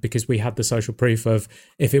 because we had the social proof of,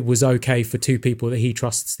 if it was okay for two people that he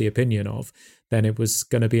trusts the opinion of, then it was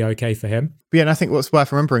going to be okay for him. But yeah, and I think what's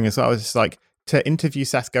worth remembering is that I was just like, to interview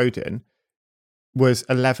Seth Godin was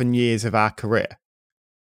 11 years of our career,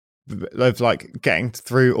 of like getting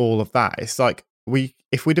through all of that. It's like,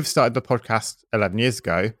 if we'd have started the podcast 11 years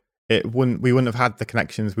ago, we wouldn't have had the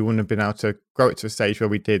connections. We wouldn't have been able to grow it to a stage where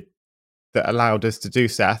we did, that allowed us to do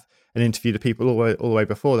Seth and interview the people all the way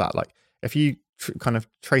before that. Like, if you kind of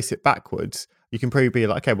trace it backwards, you can probably be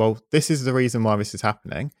like, okay, well, this is the reason why this is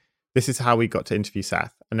happening. This is how we got to interview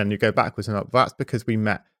Seth. And then you go backwards and like, well, that's because we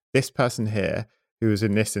met this person here who was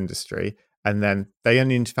in this industry, and then they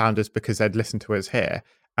only found us because they'd listened to us here.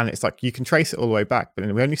 And it's like, you can trace it all the way back, but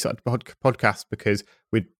then we only started the podcast because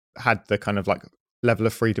we'd had the kind of like level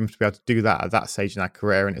of freedom to be able to do that at that stage in our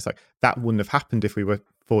career. And it's like, that wouldn't have happened if we were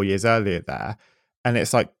 4 years earlier there. And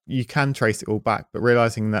it's like, you can trace it all back, but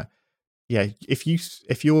realizing that, yeah, if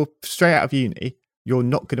you're straight out of uni, you're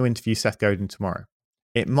not going to interview Seth Godin tomorrow.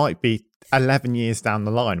 It might be 11 years down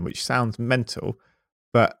the line, which sounds mental,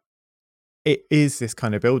 but it is this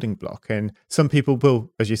kind of building block. And some people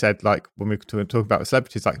will, as you said, like when we talk about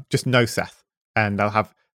celebrities, like just know Seth, and they'll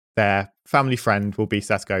have their family friend will be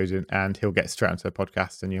Seth Godin, and he'll get straight onto the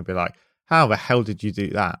podcast, and you'll be like, how the hell did you do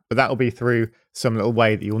that? But that'll be through some little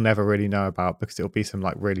way that you'll never really know about, because it'll be some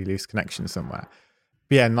like really loose connection somewhere.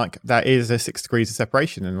 But yeah, and like that is a 6 degrees of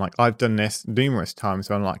separation. And like I've done this numerous times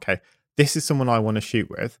where I'm like, okay, this is someone I want to shoot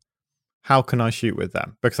with. How can I shoot with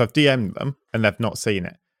them? Because I've DM'd them and they've not seen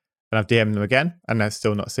it. And I've DM'd them again and they've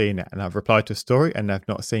still not seen it. And I've replied to a story and they've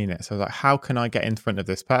not seen it. So I was like, how can I get in front of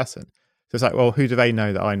this person? So it's like, well, who do they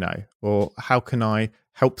know that I know? Or how can I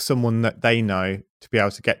help someone that they know to be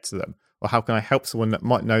able to get to them? Or how can I help someone that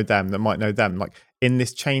might know them, that might know them? Like in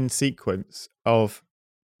this chain sequence of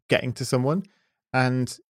getting to someone.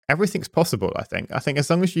 And everything's possible, I think. I think as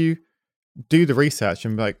long as you do the research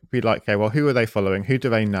and be like, okay, well, who are they following? Who do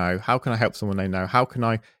they know? How can I help someone they know? How can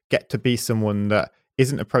I get to be someone that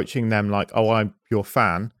isn't approaching them like, oh, I'm your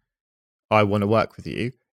fan, I want to work with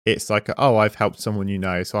you. It's like, oh, I've helped someone you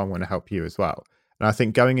know, so I want to help you as well. And I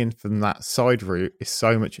think going in from that side route is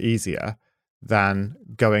so much easier than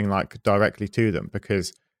going like directly to them,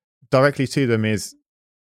 because directly to them is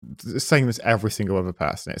the same as every single other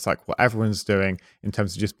person. It's like what everyone's doing in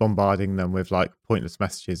terms of just bombarding them with like pointless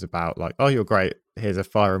messages about like, oh, you're great, here's a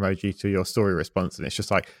fire emoji to your story response. And it's just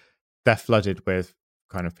like they're flooded with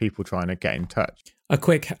kind of people trying to get in touch. A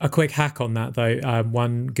quick hack on that though,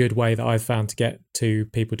 one good way that I've found to get to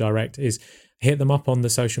people direct is hit them up on the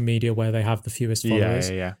social media where they have the fewest followers,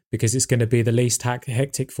 because it's going to be the least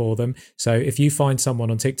hectic for them. So if you find someone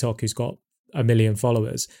on TikTok who's got 1 million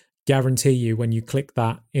followers, guarantee you when you click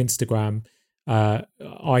that Instagram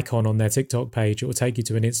icon on their TikTok page, it will take you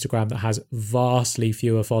to an Instagram that has vastly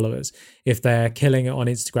fewer followers. If they're killing it on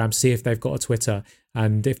Instagram, see if they've got a Twitter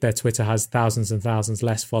And if their Twitter has thousands and thousands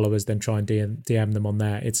less followers, then try and DM them on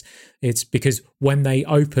there. It's because when they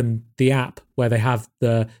open the app where they have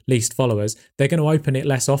the least followers, they're going to open it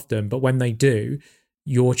less often. But when they do,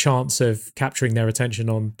 your chance of capturing their attention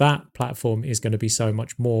on that platform is going to be so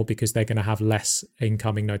much more because they're going to have less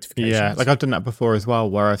incoming notifications. Yeah, like I've done that before as well,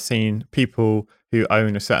 where I've seen people who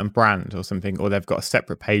own a certain brand or something, or they've got a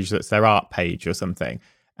separate page that's their art page or something.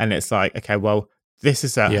 And it's like, okay, well, this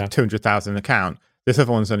is a 200,000 account. This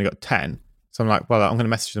other one's only got 10. So I'm like, well, I'm going to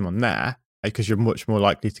message them on there because you're much more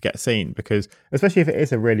likely to get seen. Because especially if it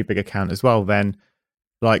is a really big account as well, then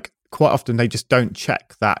like quite often they just don't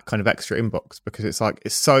check that kind of extra inbox because it's like,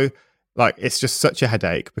 it's just such a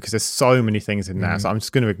headache because there's so many things in there. So I'm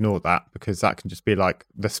just going to ignore that because that can just be like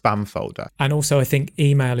the spam folder. And also I think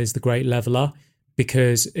email is the great leveler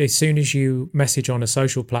because as soon as you message on a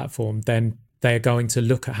social platform, then they're going to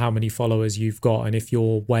look at how many followers you've got. And if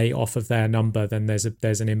you're way off of their number, then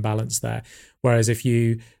there's an imbalance there. Whereas if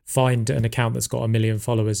you find an account that's got 1 million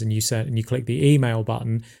followers and you click the email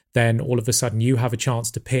button, then all of a sudden you have a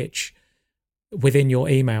chance to pitch within your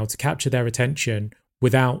email to capture their attention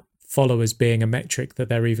without followers being a metric that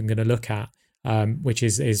they're even going to look at, which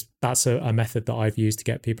is that's a method that I've used to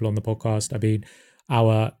get people on the podcast. I mean,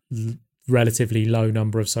 our relatively low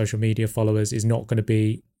number of social media followers is not going to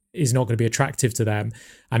be attractive to them,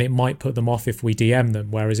 and it might put them off if we DM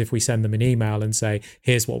them. Whereas if we send them an email and say,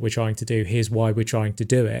 here's what we're trying to do, here's why we're trying to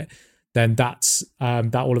do it, then that's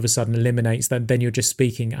that all of a sudden eliminates, then you're just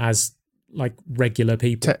speaking as like regular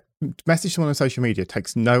people. Message someone on social media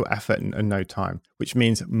takes no effort and no time, which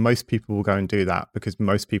means most people will go and do that because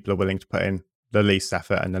most people are willing to put in the least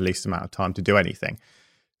effort and the least amount of time to do anything.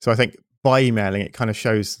 So I think by emailing, it kind of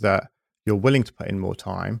shows that you're willing to put in more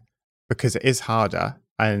time because it is harder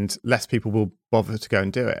and less people will bother to go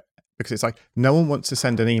and do it because it's like no one wants to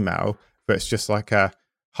send an email but it's just like a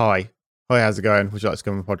hi, how's it going? Would you like to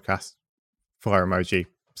go on a podcast? Fire emoji,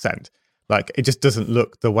 send. Like it just doesn't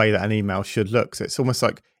look the way that an email should look. So it's almost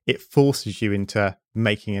like it forces you into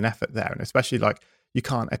making an effort there. And especially like you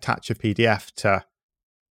can't attach a PDF to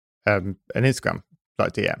an Instagram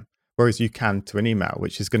like DM, whereas you can to an email,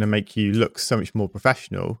 which is going to make you look so much more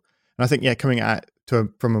professional. And I think, coming at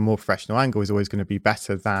from a more professional angle is always going to be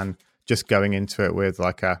better than just going into it with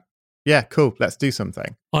like cool, let's do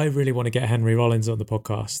something. I really want to get Henry Rollins on the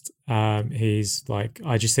podcast. He's like,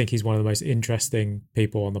 I just think he's one of the most interesting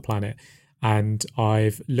people on the planet. And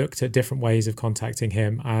I've looked at different ways of contacting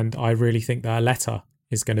him. And I really think that a letter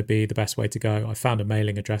is going to be the best way to go. I found a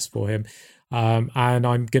mailing address for him. And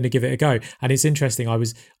I'm going to give it a go. And it's interesting.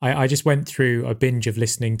 I just went through a binge of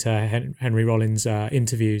listening to Henry Rollins'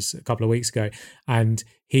 interviews a couple of weeks ago, and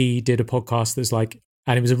he did a podcast that's like,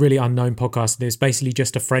 and it was a really unknown podcast, and it's basically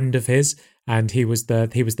just a friend of his, and he was their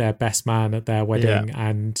best man at their wedding,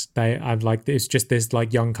 and it's just this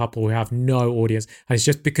like young couple who have no audience, and it's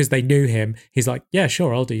just because they knew him, he's like, yeah,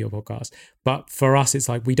 sure, I'll do your podcast. But for us, it's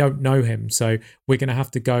like we don't know him, so we're going to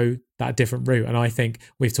have to go that different route. And I think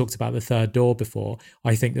we've talked about the third door before.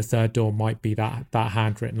 I think the third door might be that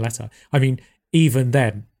handwritten letter. I mean, even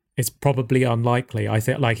then, it's probably unlikely. I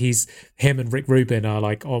think like him and Rick Rubin are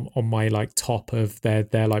like on my like top of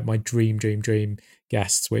they're like my dream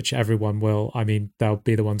guests, which everyone will. I mean, they'll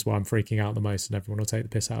be the ones where I'm freaking out the most, and everyone will take the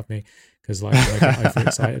piss out of me because like I get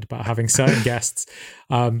overexcited about having certain guests.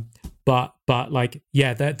 But like,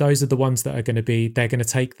 yeah, those are the ones that are going to be. They're going to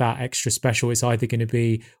take that extra special. It's either going to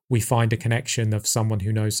be we find a connection of someone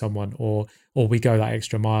who knows someone, or we go that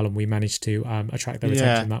extra mile and we manage to attract their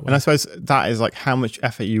attention that way. And I suppose that is like how much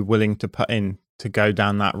effort you're willing to put in to go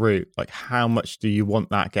down that route. Like how much do you want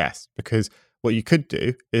that guest? Because what you could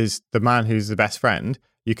do is the man who's the best friend,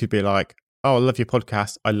 you could be like, oh, I love your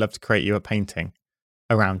podcast. I'd love to create you a painting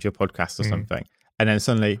around your podcast or something. And then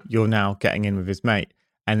suddenly you're now getting in with his mate.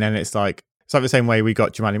 And then it's like the same way we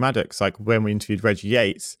got Jamali Maddox. Like when we interviewed Reggie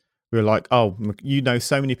Yates, we were like, oh, you know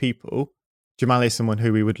so many people. Jamali is someone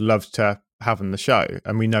who we would love to have on the show.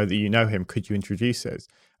 And we know that you know him. Could you introduce us?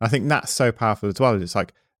 And I think that's so powerful as well. It's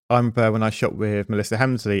like, I remember when I shot with Melissa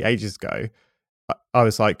Hemsley ages ago, I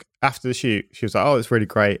was like, after the shoot, she was like, oh, it's really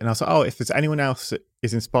great. And I was like, oh, if there's anyone else that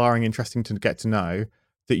is inspiring, interesting to get to know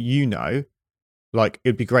that you know, like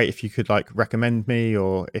it'd be great if you could like recommend me,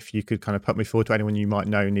 or if you could kind of put me forward to anyone you might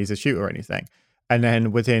know needs a shoot or anything. And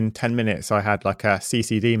then within 10 minutes, I had like a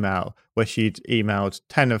CC'd email where she'd emailed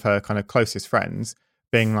 10 of her kind of closest friends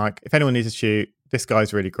being like, if anyone needs a shoot, this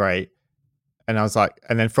guy's really great. And I was like,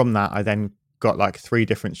 and then from that, I then got like 3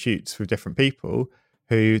 different shoots with different people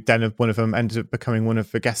who then one of them ended up becoming one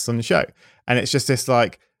of the guests on the show. And it's just this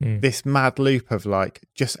like this mad loop of like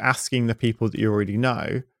just asking the people that you already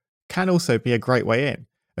know can also be a great way in,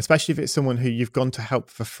 especially if it's someone who you've gone to help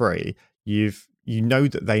for free. You know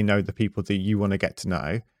that they know the people that you want to get to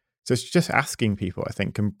know. So it's just asking people, I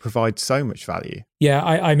think, can provide so much value. Yeah,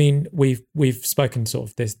 I mean, we've spoken sort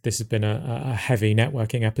of this has been a heavy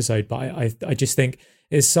networking episode, but I just think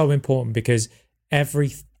it's so important because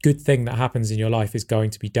every good thing that happens in your life is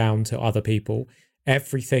going to be down to other people.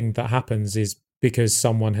 Everything that happens is because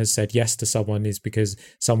someone has said yes to someone, is because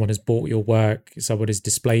someone has bought your work, someone has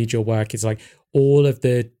displayed your work. It's like all of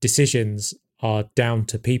the decisions are down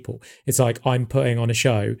to people. It's like I'm putting on a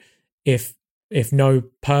show. If no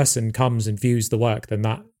person comes and views the work,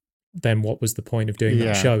 then what was the point of doing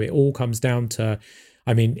that show? It all comes down to,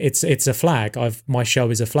 I mean, it's a flag. My show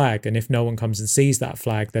is a flag, and if no one comes and sees that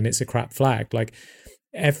flag, then it's a crap flag. Like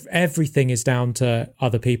everything is down to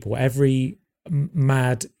other people. Every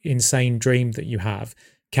mad, insane dream that you have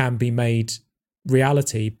can be made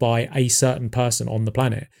reality by a certain person on the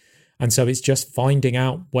planet. And so it's just finding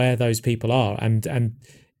out where those people are, and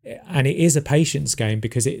it is a patience game,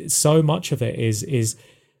 because so much of it is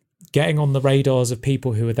getting on the radars of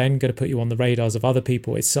people who are then going to put you on the radars of other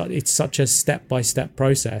people. It's such a step-by-step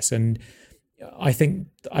process. And I think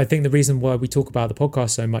the reason why we talk about the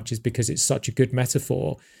podcast so much is because it's such a good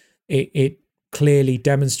metaphor. It clearly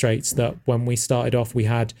demonstrates that when we started off, we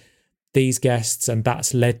had these guests, and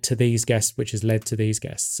that's led to these guests, which has led to these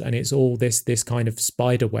guests. And it's all this kind of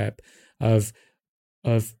spider web of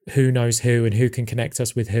who knows who, and who can connect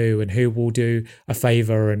us with who, and who will do a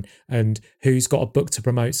favor, and who's got a book to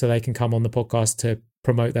promote so they can come on the podcast to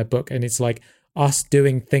promote their book. And it's like us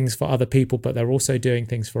doing things for other people, but they're also doing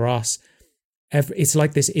things for us. It's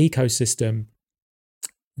like this ecosystem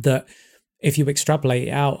that, if you extrapolate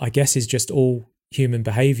it out, I guess is just all human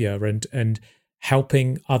behavior, and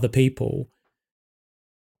helping other people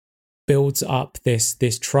builds up this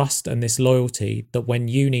trust and this loyalty that when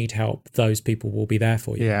you need help, those people will be there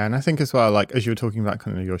for you. Yeah, and I think as well, like as you were talking about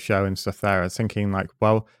kind of your show and stuff there, I was thinking like,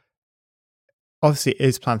 well, obviously it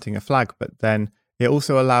is planting a flag, but then it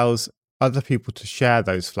also allows other people to share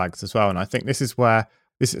those flags as well. And I think this is where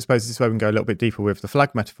I suppose this is where we can go a little bit deeper with the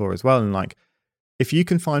flag metaphor as well. And like, if you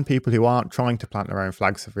can find people who aren't trying to plant their own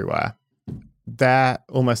flags everywhere, they're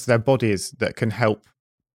almost their bodies that can help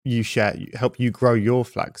you help you grow your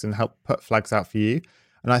flags and help put flags out for you.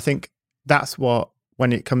 And I think that's what,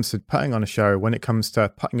 when it comes to putting on a show, when it comes to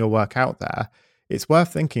putting your work out there, it's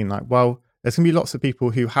worth thinking like, well, there's going to be lots of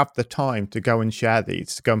people who have the time to go and share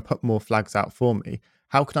these, to go and put more flags out for me.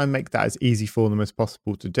 How can I make that as easy for them as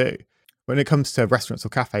possible to do? When it comes to restaurants or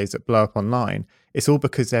cafes that blow up online, it's all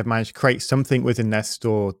because they've managed to create something within their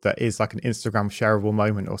store that is like an Instagram shareable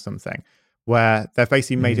moment or something, where they've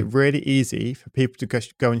basically made it really easy for people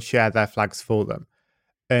to go and share their flags for them.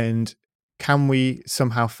 And can we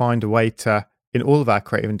somehow find a way to, in all of our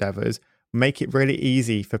creative endeavors, make it really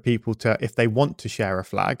easy for people to, if they want to share a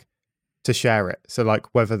flag, to share it? So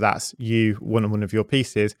like whether that's you, one of your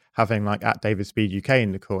pieces, having like at David Speed UK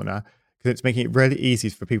in the corner, because it's making it really easy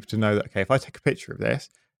for people to know that, okay, if I take a picture of this,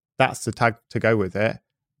 that's the tag to go with it.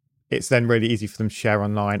 It's then really easy for them to share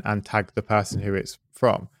online and tag the person who it's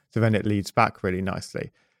from. So then it leads back really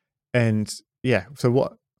nicely. And yeah, so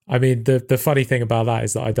what? I mean, the funny thing about that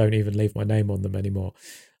is that I don't even leave my name on them anymore.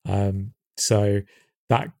 So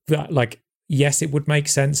that like, yes, it would make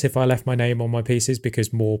sense if I left my name on my pieces,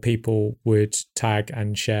 because more people would tag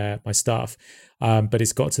and share my stuff. But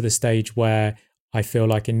it's got to the stage where I feel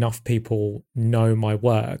like enough people know my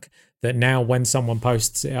work that now when someone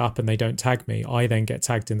posts it up and they don't tag me, I then get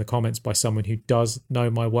tagged in the comments by someone who does know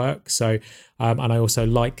my work. So, and I also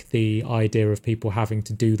like the idea of people having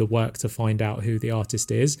to do the work to find out who the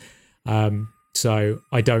artist is. So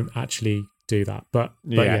I don't actually do that, but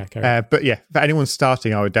yeah. But yeah, for anyone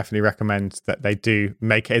starting, I would definitely recommend that they do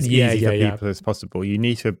make it as easy for people as possible. You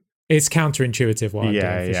need to. It's counterintuitive what I'm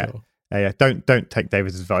doing, for sure. Yeah, don't take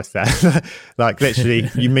David's advice there. Like literally,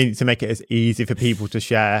 you need to make it as easy for people to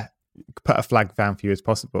share, put a flag down for you as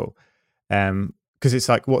possible. Because it's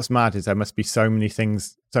like, what's mad is there must be so many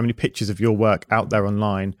things, so many pictures of your work out there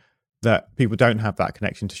online that people don't have that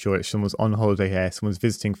connection to Shoreditch. Someone's on holiday here, someone's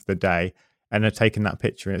visiting for the day, and they're taking that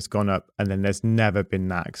picture and it's gone up, and then there's never been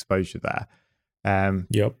that exposure there.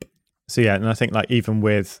 Yep. So yeah, and I think like even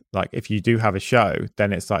with like if you do have a show,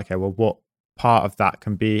 then it's like, okay, well, what part of that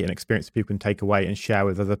can be an experience that people can take away and share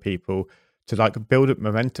with other people to like build up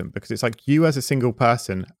momentum? Because it's like you as a single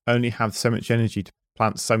person only have so much energy to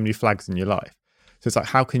plant so many flags in your life. So it's like,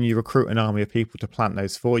 how can you recruit an army of people to plant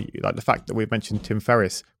those for you? Like the fact that we've mentioned Tim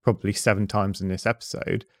Ferriss probably 7 times in this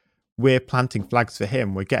episode, we're planting flags for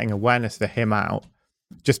him. We're getting awareness for him out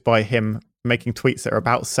just by him making tweets that are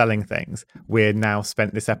about selling things, we're now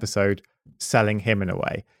spent this episode selling him in a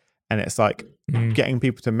way. And it's like getting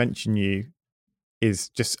people to mention you is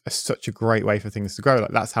just such a great way for things to grow.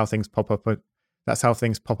 Like that's how things pop up. That's how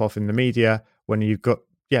things pop off in the media when you've got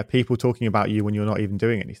people talking about you when you're not even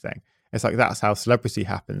doing anything. It's like that's how celebrity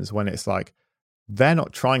happens, when it's like they're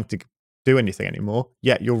not trying to do anything anymore,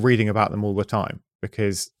 yet you're reading about them all the time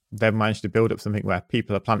because they've managed to build up something where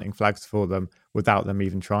people are planting flags for them without them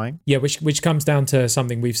even trying. Yeah, which comes down to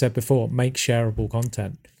something we've said before: make shareable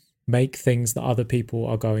content, make things that other people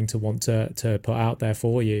are going to want to put out there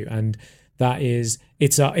for you. And that is,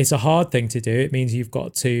 it's a hard thing to do. It means you've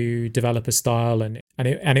got to develop a style, and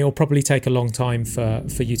it'll probably take a long time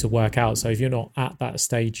for you to work out. So if you're not at that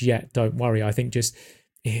stage yet, don't worry. I think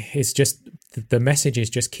it's just the message is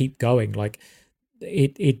just keep going. Like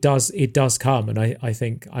it does come. And I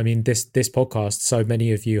think, I mean, this podcast, so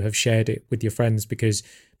many of you have shared it with your friends because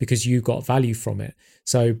you got value from it.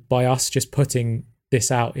 So by us just putting this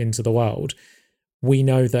out into the world, we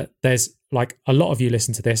know that there's like a lot of you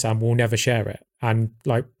listen to this and will never share it. And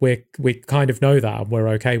like we kind of know that, and we're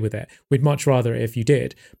okay with it. We'd much rather it if you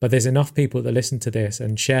did, but there's enough people that listen to this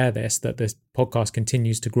and share this that this podcast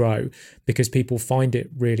continues to grow because people find it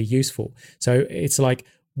really useful. So it's like,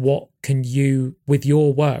 what can you, with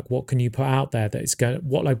your work, what can you put out there that it's going to,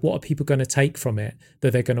 what are people going to take from it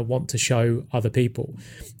that they're going to want to show other people?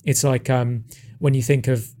 It's like when you think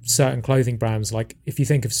of certain clothing brands, like if you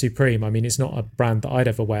think of Supreme, I mean, it's not a brand that I'd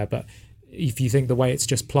ever wear, but if you think the way it's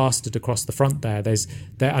just plastered across the front there,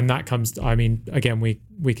 and that comes, I mean, again,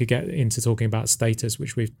 we could get into talking about status,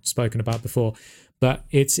 which we've spoken about before, but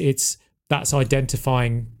that's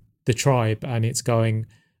identifying the tribe, and it's going,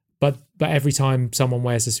 but every time someone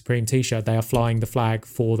wears a Supreme t-shirt, they are flying the flag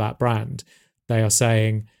for that brand. They are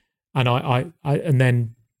saying, and and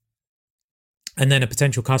then a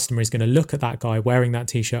potential customer is going to look at that guy wearing that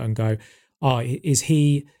t-shirt and go, oh, is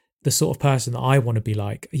he the sort of person that I want to be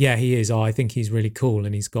like? Yeah, he is. Oh, I think he's really cool,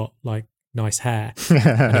 and he's got like nice hair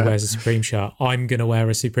and he wears a Supreme shirt. I'm going to wear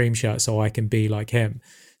a Supreme shirt so I can be like him.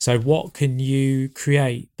 So what can you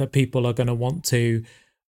create that people are going to want to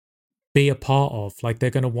be a part of? Like they're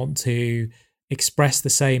going to want to express the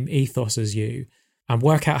same ethos as you, and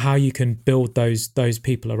work out how you can build those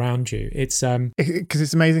people around you. It's because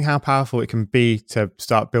it's amazing how powerful it can be to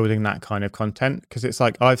start building that kind of content. Because it's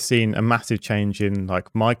like I've seen a massive change in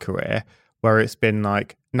like my career where it's been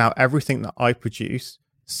like now everything that I produce,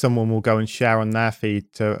 someone will go and share on their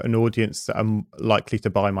feed to an audience that are likely to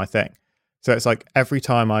buy my thing. So it's like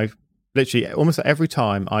almost every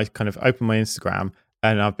time I kind of open my Instagram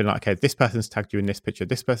and I've been like, okay, this person's tagged you in this picture,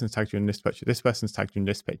 this person's tagged you in this picture, this person's tagged you in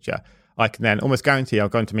this picture, I can then almost guarantee I'll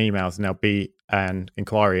go into my emails and there'll be an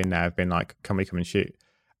inquiry in there of being like, can we come and shoot?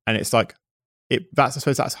 And it's like, I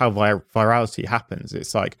suppose that's how virality happens.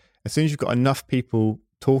 It's like, as soon as you've got enough people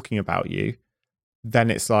talking about you, then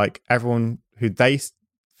it's like everyone who they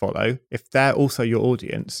follow, if they're also your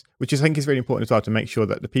audience, which I think is really important as well, to make sure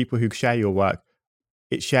that the people who share your work,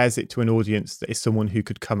 it shares it to an audience that is someone who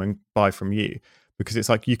could come and buy from you. Because it's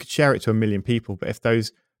like you could share it to 1 million people, but if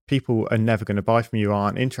those people are never going to buy from you,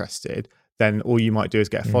 aren't interested, then all you might do is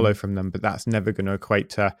get a follow from them, but that's never going to equate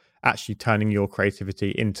to actually turning your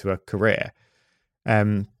creativity into a career.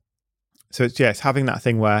 So it's having that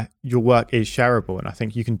thing where your work is shareable, and I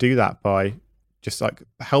think you can do that by just like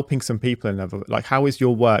helping some people like how is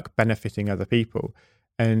your work benefiting other people?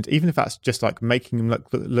 And even if that's just like making them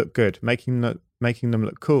look good, making them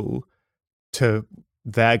look cool to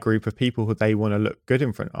their group of people who they want to look good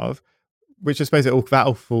in front of, which I suppose that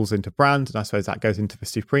all falls into brand, and I suppose that goes into the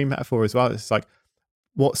Supreme metaphor as well. It's like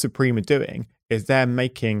what Supreme are doing is they're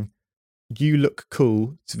making you look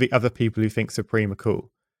cool to the other people who think Supreme are cool,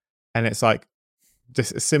 and it's like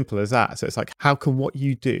just as simple as that. So it's like, how can what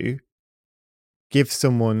you do give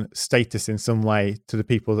someone status in some way to the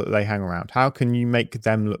people that they hang around? How can you make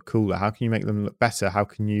them look cooler? How can you make them look better? How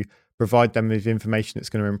can you provide them with information that's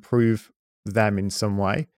going to improve them in some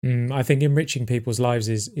way? I think enriching people's lives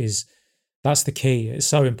is that's the key. It's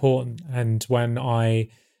so important. And when I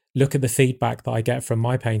look at the feedback that I get from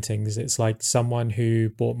my paintings, it's like someone who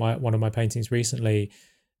bought one of my paintings recently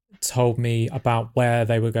told me about where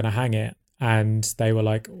they were going to hang it, and they were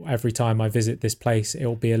like, every time I visit this place,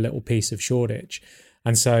 it'll be a little piece of Shoreditch.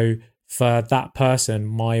 And so for that person,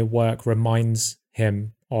 my work reminds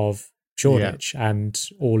him of Shoreditch and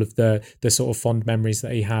all of the sort of fond memories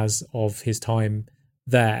that he has of his time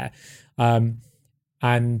there. And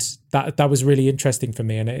that was really interesting for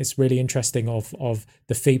me. And it's really interesting of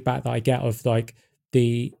the feedback that I get of like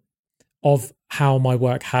of how my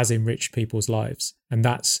work has enriched people's lives. And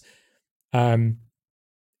that's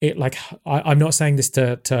it like I'm not saying this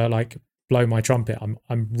to like blow my trumpet.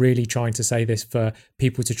 I'm really trying to say this for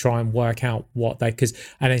people to try and work out what they, because,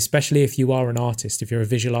 and especially if you are an artist, if you're a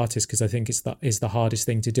visual artist, because I think is the hardest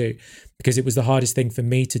thing to do, because it was the hardest thing for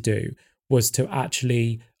me to do, was to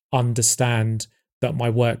actually understand that my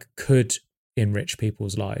work could enrich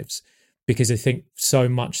people's lives. Because I think so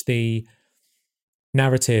much the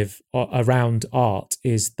narrative around art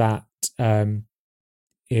is that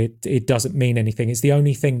it doesn't mean anything. It's the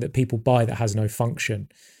only thing that people buy that has no function.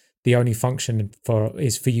 The only function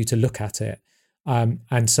is for you to look at it.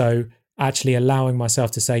 And so actually allowing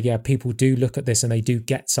myself to say, yeah, people do look at this and they do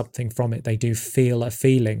get something from it. They do feel a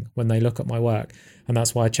feeling when they look at my work. And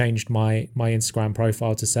that's why I changed my Instagram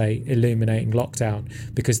profile to say illuminating lockdown,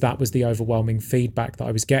 because that was the overwhelming feedback that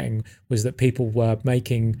I was getting, was that people were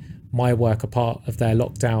making my work a part of their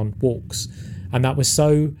lockdown walks. And that was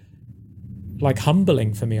so like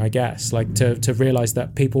humbling for me, I guess, like to realize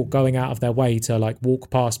that people going out of their way to like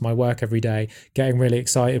walk past my work every day, getting really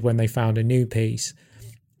excited when they found a new piece,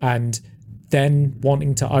 and then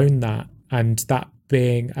wanting to own that, and that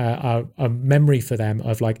being a memory for them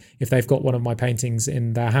of like, if they've got one of my paintings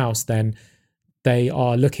in their house, then they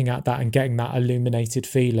are looking at that and getting that illuminated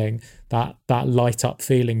feeling, that light up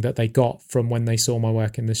feeling that they got from when they saw my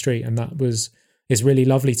work in the street. And that is really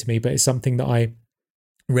lovely to me, but it's something that I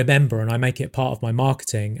remember and I make it part of my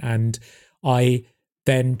marketing, and I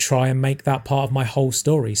then try and make that part of my whole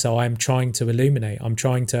story. So I'm trying to illuminate, I'm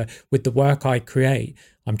trying to, with the work I create,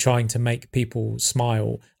 I'm trying to make people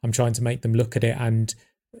smile, I'm trying to make them look at it and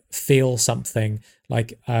feel something.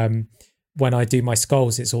 Like when I do my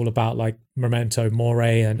skulls, it's all about like memento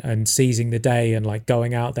mori and seizing the day and like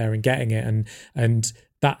going out there and getting it, and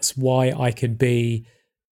that's why I can be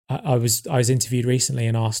I was interviewed recently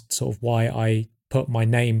and asked sort of why I put my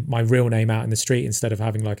real name out in the street instead of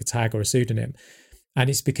having like a tag or a pseudonym. And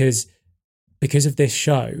it's because of this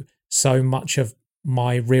show, so much of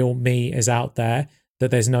my real me is out there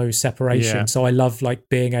that there's no separation. Yeah. So I love like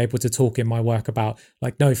being able to talk in my work about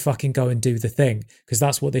like, no, fucking go and do the thing, because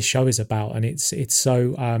that's what this show is about. And it's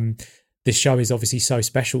so this show is obviously so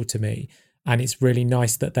special to me, and it's really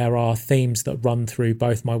nice that there are themes that run through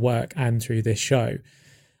both my work and through this show.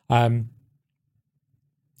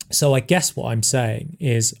 So I guess what I'm saying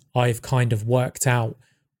is I've kind of worked out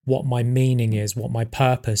what my meaning is, what my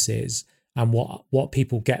purpose is, and what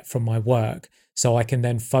people get from my work. So I can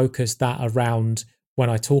then focus that around when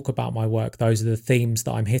I talk about my work. Those are the themes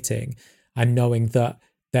that I'm hitting, and knowing that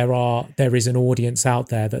there is an audience out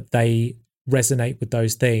there that they resonate with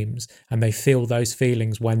those themes and they feel those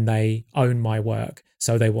feelings when they own my work.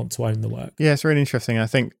 So they want to own the work. Yeah, it's really interesting. I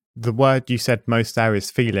think the word you said most there is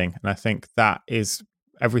feeling. And I think that is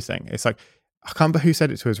everything. It's like, I can't remember who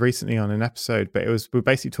said it to us recently on an episode, but we're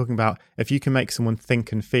basically talking about if you can make someone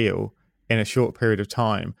think and feel in a short period of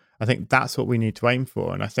time, I think that's what we need to aim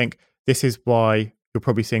for. And I think this is why you're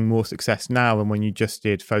probably seeing more success now than when you just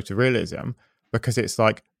did photorealism, because it's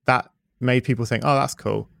like that made people think, oh, that's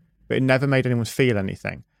cool, but it never made anyone feel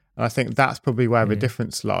anything. And I think that's probably where the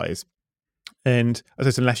difference lies. And as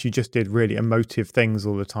I said, unless you just did really emotive things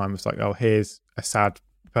all the time, it's like, oh, here's a sad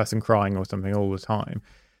person crying or something all the time,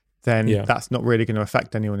 then that's not really going to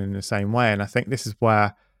affect anyone in the same way. And I think this is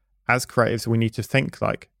where, as creatives, we need to think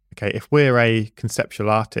like, okay, if we're a conceptual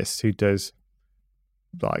artist who does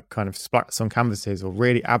like kind of splats on canvases or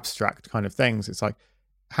really abstract kind of things, it's like,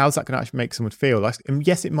 how's that going to actually make someone feel? Like, and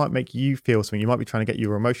yes, it might make you feel something. You might be trying to get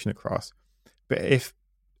your emotion across, but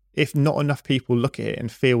if not enough people look at it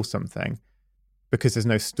and feel something because there's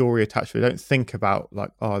no story attached to it, don't think about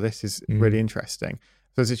like, oh, this is really interesting.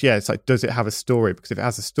 So it's like, does it have a story? Because if it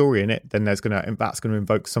has a story in it, then that's going to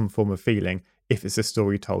invoke some form of feeling if it's a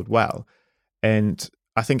story told well. And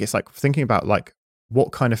I think it's like thinking about like,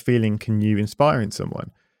 what kind of feeling can you inspire in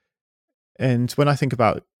someone? And when I think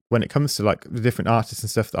about when it comes to like the different artists and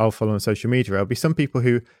stuff that I'll follow on social media, there'll be some people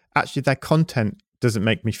who actually their content doesn't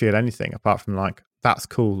make me feel anything apart from like, that's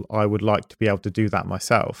cool, I would like to be able to do that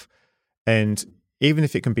myself. And even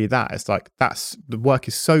if it can be that, it's like, the work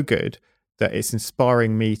is so good that it's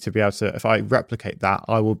inspiring me to be able to, if I replicate that,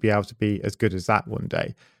 I will be able to be as good as that one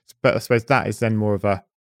day. But I suppose that is then more of a,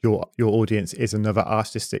 your audience is another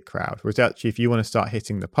artistic crowd. Whereas actually, if you want to start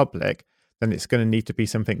hitting the public, then it's going to need to be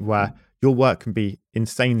something where your work can be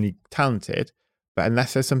insanely talented, but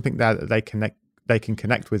unless there's something there that they can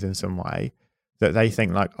connect with in some way, that they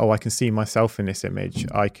think like, oh, I can see myself in this image.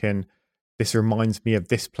 This reminds me of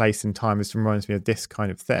this place in time. This reminds me of this kind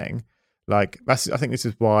of thing. Like I think this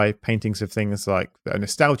is why paintings of things like that are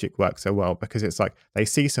nostalgic work so well, because it's like they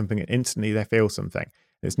see something and instantly they feel something.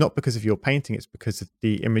 It's not because of your painting, it's because of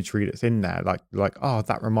the imagery that's in there. Like, oh,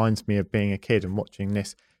 that reminds me of being a kid and watching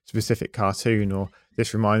this specific cartoon, or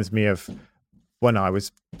this reminds me of when I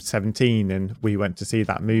was 17 and we went to see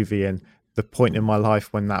that movie and the point in my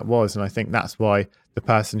life when that was. And I think that's why the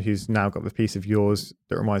person who's now got the piece of yours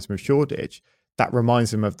that reminds me of Shoreditch, that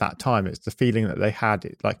reminds them of that time. It's the feeling that they had.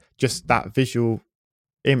 It, like, just that visual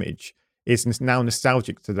image is now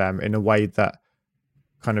nostalgic to them in a way that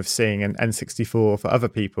kind of seeing an N64 for other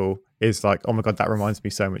people is like, oh my God, that reminds me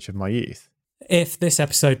so much of my youth. If this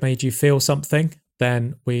episode made you feel something,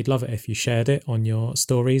 then we'd love it if you shared it on your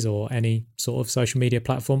stories or any sort of social media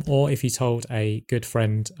platform, or if you told a good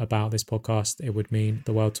friend about this podcast. It would mean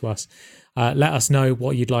the world to us. Let us know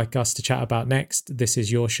what you'd like us to chat about next. This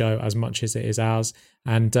is your show as much as it is ours.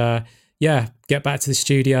 And get back to the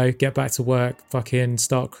studio, get back to work, fucking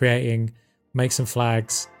start creating, make some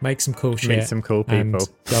flags, make some cool shit. Meet some cool people. And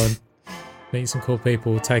go and meet some cool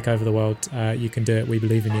people, take over the world. You can do it. We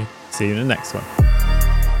believe in you. See you in the next one.